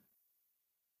anymore.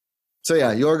 So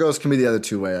yeah, Yorgos can be the other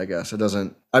two-way, I guess.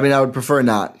 I would prefer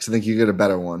not, because I think you get a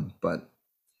better one, but...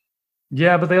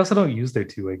 Yeah, but they also don't use their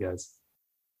two-way guys.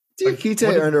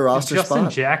 Diakite earned a roster spot. Justin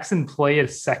spot. Jackson play a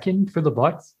second for the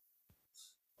Bucks?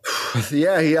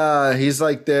 Yeah, he's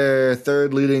like their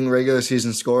third leading regular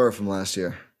season scorer from last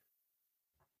year.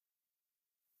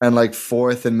 And like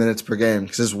fourth in minutes per game,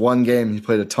 because this one game he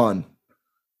played a ton.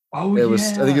 Oh, I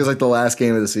think it was like the last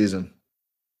game of the season.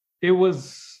 It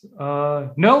was,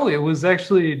 no, it was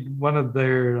actually one of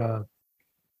their,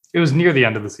 it was near the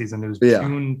end of the season. It was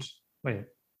June, wait.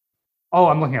 Oh,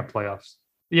 I'm looking at playoffs.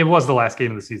 It was the last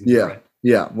game of the season. Yeah, right.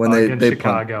 Yeah. When they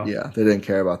Chicago. They didn't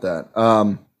care about that.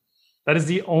 That is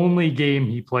the only game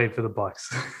he played for the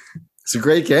Bucks. It's a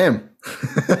great game.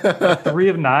 3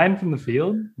 of 9 from the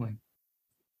field.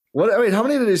 What? Wait, how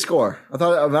many did he score?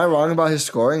 Am I wrong about his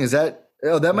scoring? Is that?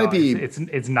 Oh, that might be.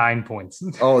 It's 9 points.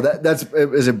 Oh, that's.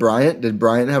 Is it Bryant? Did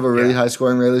Bryant have a really high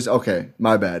scoring release? Okay,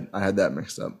 my bad. I had that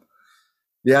mixed up.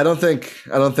 Yeah, I don't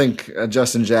think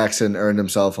Justin Jackson earned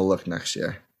himself a look next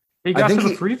year. He got to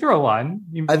the free throw line.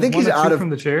 I think he's out from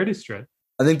the charity strip.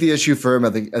 I think the issue for him, I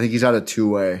think he's out of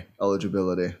two-way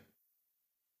eligibility.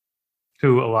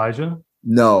 Who, Elijah?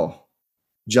 No,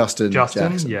 Justin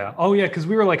Jackson. Yeah. Oh yeah, because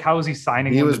we were like, how is he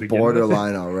signing? He was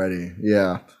borderline already.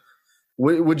 Yeah.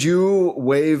 Would you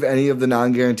waive any of the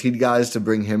non-guaranteed guys to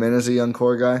bring him in as a young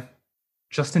core guy?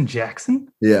 Justin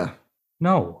Jackson? Yeah.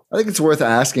 No. I think it's worth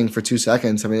asking for 2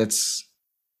 seconds. I mean,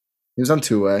 he was on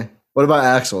two-way. What about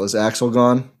Axel? Is Axel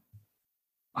gone?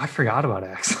 I forgot about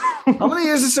Axel. How many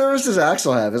years of service does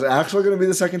Axel have? Is Axel going to be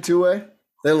the second two-way?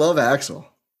 They love Axel.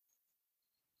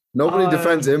 Nobody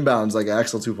defends inbounds like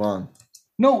Axel Toupon.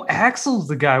 No, Axel's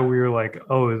the guy we were like,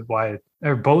 oh, why?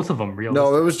 Or both of them, really?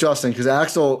 No, it was Justin, because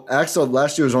Axel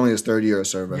last year was only his third year of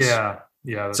service.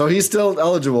 Yeah. So he's still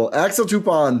eligible. Axel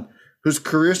Toupon, whose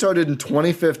career started in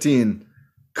 2015,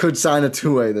 could sign a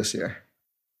two-way this year.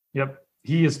 Yep.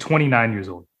 He is 29 years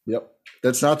old. Yep.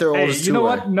 That's not their oldest two-way. You know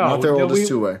what? No. Not their oldest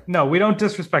two-way. No, we don't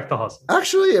disrespect the hustle.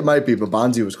 Actually, it might be, but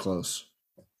Bonzi was close.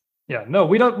 Yeah, no,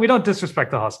 we don't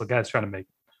disrespect the hustle. Guy's trying to make it.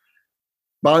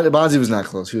 Bonzi was not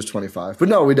close. He was 25. But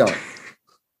no, we don't.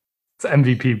 It's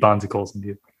MVP Bonzi Colson,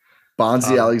 dude.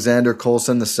 Bonzi Alexander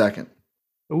Colson the second.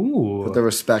 Ooh. Put the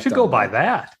respect should on go by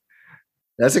that.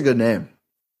 That's a good name.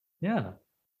 Yeah.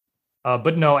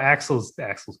 But no, Axel's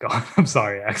gone. I'm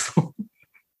sorry, Axel.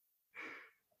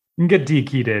 You can get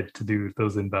Diakite to do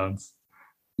those inbounds.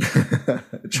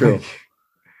 True.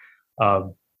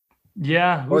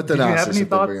 Yeah. Or did you have any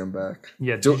thoughts? Bring him back.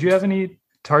 Yeah. Did you have any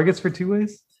targets for two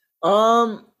ways?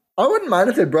 I wouldn't mind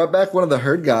if they brought back one of the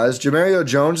herd guys. Jamario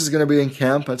Jones is going to be in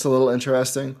camp. That's a little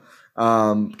interesting.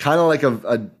 Kind of like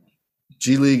a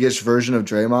G League-ish version of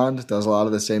Draymond. Does a lot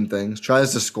of the same things.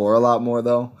 Tries to score a lot more,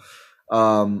 though.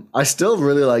 I still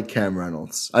really like Cam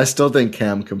Reynolds. I still think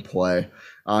Cam can play.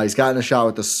 He's gotten a shot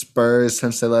with the Spurs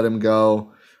since they let him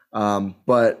go.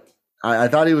 But I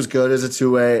thought he was good as a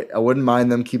two-way. I wouldn't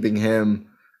mind them keeping him.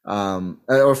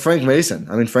 Or Frank Mason.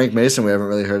 I mean, Frank Mason, we haven't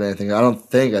really heard anything.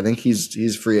 I think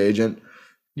he's free agent.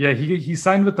 Yeah, he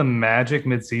signed with the Magic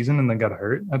midseason and then got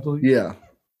hurt, I believe. Yeah.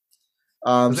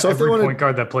 So every point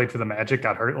guard that played for the Magic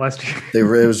got hurt last year.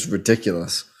 It was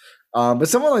ridiculous. But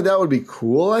someone like that would be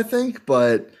cool, I think.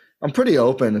 But I'm pretty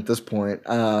open at this point.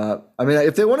 I mean,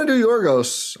 if they want to do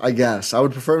Yorgos, I guess I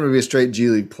would prefer him to be a straight G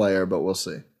League player, but we'll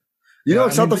see.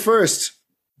 It's not the first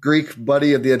Greek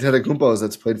buddy of the Antetokounmpos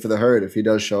that's played for the Herd if he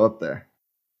does show up there.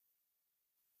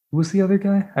 Who was the other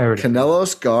guy?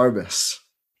 Canelos Garbus.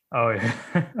 Oh, yeah.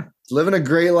 Living a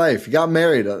great life. He got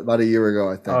married about a year ago,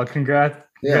 I think. Oh,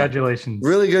 congratulations. Yeah.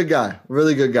 Really good guy,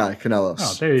 Canelos.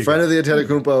 Oh, there you Friend go. of the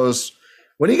Antetokounmpos.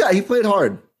 He played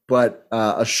hard, but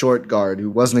a short guard who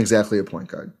wasn't exactly a point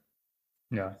guard.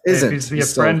 Yeah. Isn't. If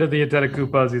he's a friend of the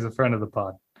Antetokounmpos, he's a friend of the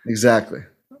pod. Exactly.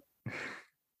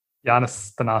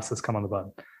 Giannis Thanasis, come on the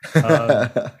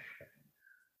pod.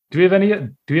 Do we have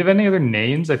any other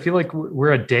names? I feel like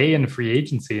we're a day in free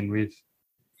agency and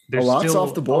there's lot's still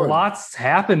off the board. A lot's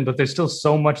happened, but there's still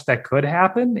so much that could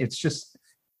happen.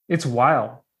 It's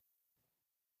wild.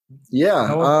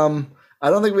 Yeah. I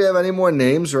don't think we have any more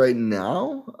names right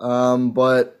now.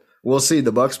 But we'll see.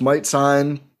 The Bucks might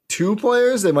sign 2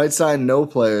 players. They might sign no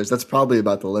players. That's probably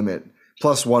about the limit.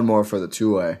 Plus 1 more for the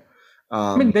 2-way.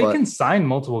 They can sign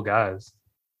multiple guys.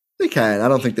 They can. I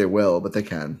don't think they will, but they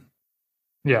can.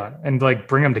 Yeah, and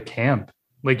bring them to camp.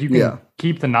 You can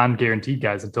keep the non-guaranteed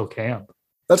guys until camp.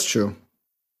 That's true.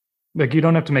 You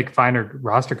don't have to make finer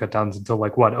roster cutdowns until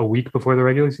a week before the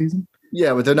regular season.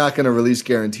 Yeah, but they're not going to release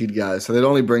guaranteed guys, so they'd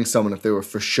only bring someone if they were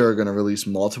for sure going to release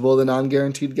multiple of the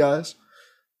non-guaranteed guys.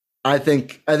 I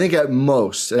think at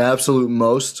absolute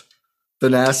most,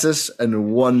 Thanasis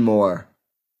and 1 more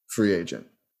free agent.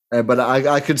 But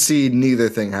I could see neither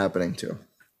thing happening too.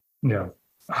 Yeah.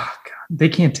 Oh, God. They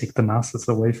can't take Thanasis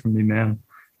away from me, man.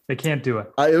 They can't do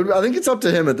it. I think it's up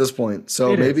to him at this point.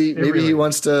 So maybe he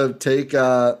wants to take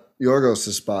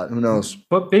Yorgos' spot. Who knows?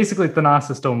 But basically,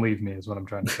 Thanasis don't leave me is what I'm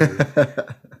trying to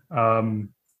say.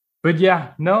 But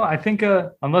yeah, no, I think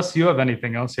unless you have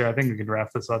anything else here, I think we can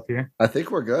wrap this up here. I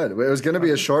think we're good. It was going to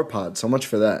be a short pod. So much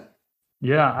for that.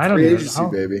 Yeah, I don't know. Free agency,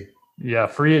 baby. Yeah,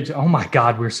 free agent. Oh my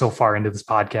God, we're so far into this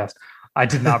podcast. I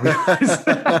did not realize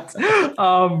that.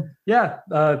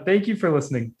 Thank you for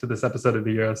listening to this episode of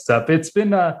the Eurostep. It's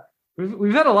been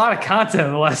we've had a lot of content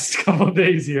in the last couple of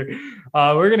days here.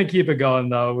 We're gonna keep it going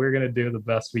though. We're gonna do the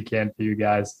best we can for you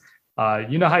guys.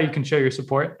 You know how you can show your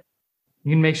support.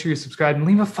 You can make sure you subscribe and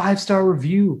leave a 5-star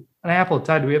review on Apple.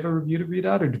 Ty, do we have a review to read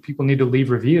out, or do people need to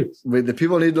leave reviews? Wait, the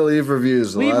people need to leave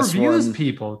reviews. Leave reviews,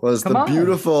 people. Was the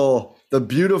beautiful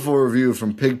review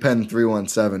from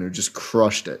Pigpen317 who just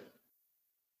crushed it.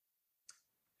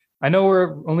 I know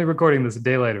we're only recording this a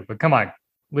day later, but come on,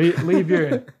 leave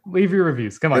your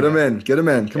reviews. Come on, get them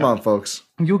in. Come on, folks.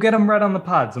 You'll get them right on the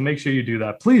pod, so make sure you do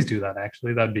that. Please do that.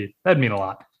 Actually, that'd mean a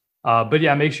lot. But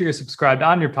yeah, make sure you're subscribed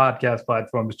on your podcast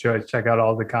platform of choice. Check out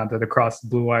all the content across the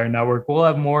Blue Wire Network. We'll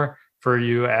have more for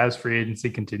you as free agency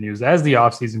continues, as the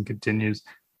offseason continues.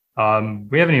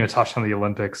 We haven't even touched on the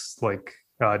Olympics,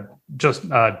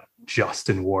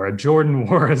 Justin Wara. Jordan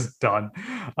Wara is done.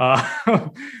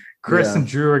 Chris and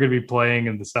Drew are going to be playing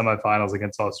in the semifinals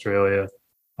against Australia.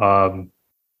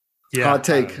 Hot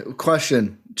take.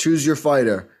 Question. Choose your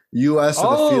fighter. U.S.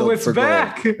 or the field for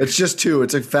back. Gold? It's just 2.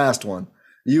 It's a fast one.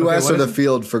 U.S. or the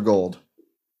field for gold?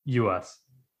 U.S.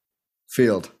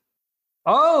 Field.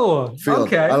 Oh, field.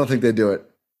 Okay. I don't think they do it.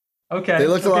 Okay. They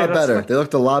looked a lot better. They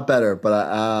looked a lot better, but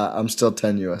I'm still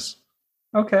 10 U.S.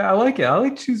 Okay, I like it. I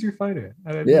like choose your fighter.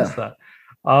 I missed that.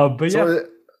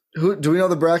 Who do we know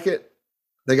the bracket?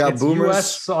 They got boomers.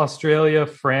 U.S., Australia,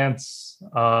 France,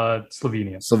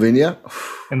 Slovenia. Slovenia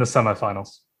in the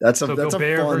semifinals. That's a Gobert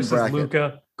fun versus bracket.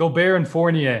 Luka. Gobert and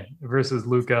Fournier versus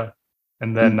Luka,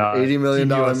 and then $80 million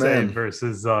man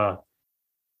versus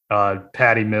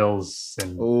Patty Mills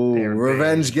and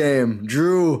revenge game.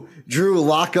 Drew,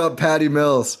 lock up Patty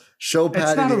Mills. Show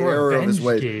Patty the error of his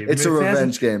ways. It's a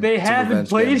revenge game. They haven't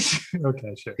played.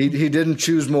 Okay, sure. He didn't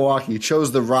choose Milwaukee. He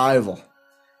chose the rival.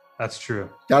 That's true.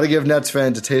 Got to give Nets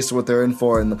fans a taste of what they're in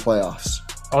for in the playoffs.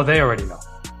 Oh, they already know.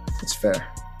 It's fair.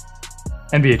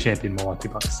 NBA champion Milwaukee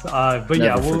Bucks.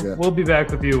 We'll be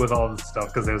back with you with all this stuff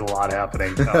because there's a lot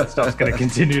happening. Stuff's going to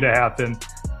continue to happen.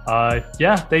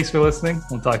 Thanks for listening.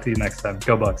 We'll talk to you next time.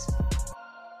 Go Bucks.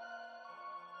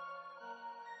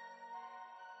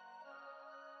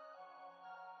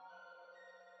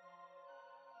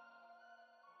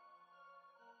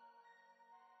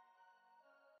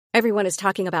 Everyone is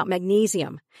talking about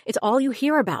magnesium. It's all you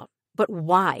hear about. But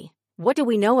why? What do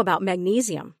we know about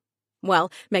magnesium? Well,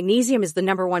 magnesium is the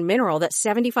 #1 mineral that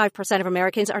 75% of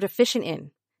Americans are deficient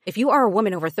in. If you are a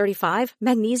woman over 35,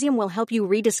 magnesium will help you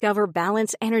rediscover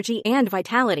balance, energy, and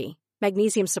vitality.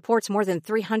 Magnesium supports more than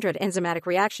 300 enzymatic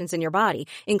reactions in your body,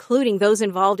 including those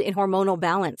involved in hormonal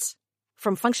balance.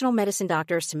 From functional medicine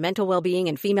doctors to mental well-being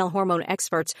and female hormone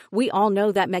experts, we all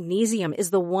know that magnesium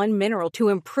is the one mineral to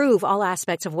improve all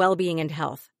aspects of well-being and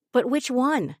health. But which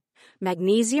one?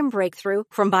 Magnesium Breakthrough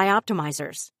from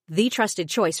Bioptimizers, the trusted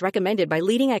choice recommended by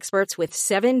leading experts with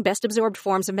 7 best-absorbed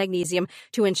forms of magnesium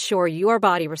to ensure your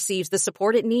body receives the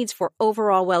support it needs for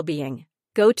overall well-being.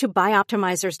 Go to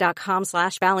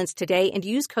bioptimizers.com/balance today and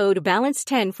use code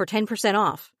BALANCE10 for 10%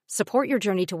 off. Support your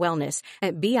journey to wellness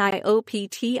at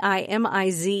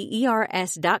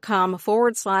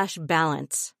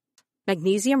bioptimizers.com/balance.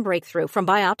 Magnesium Breakthrough from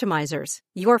Bioptimizers,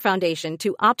 your foundation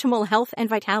to optimal health and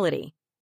vitality.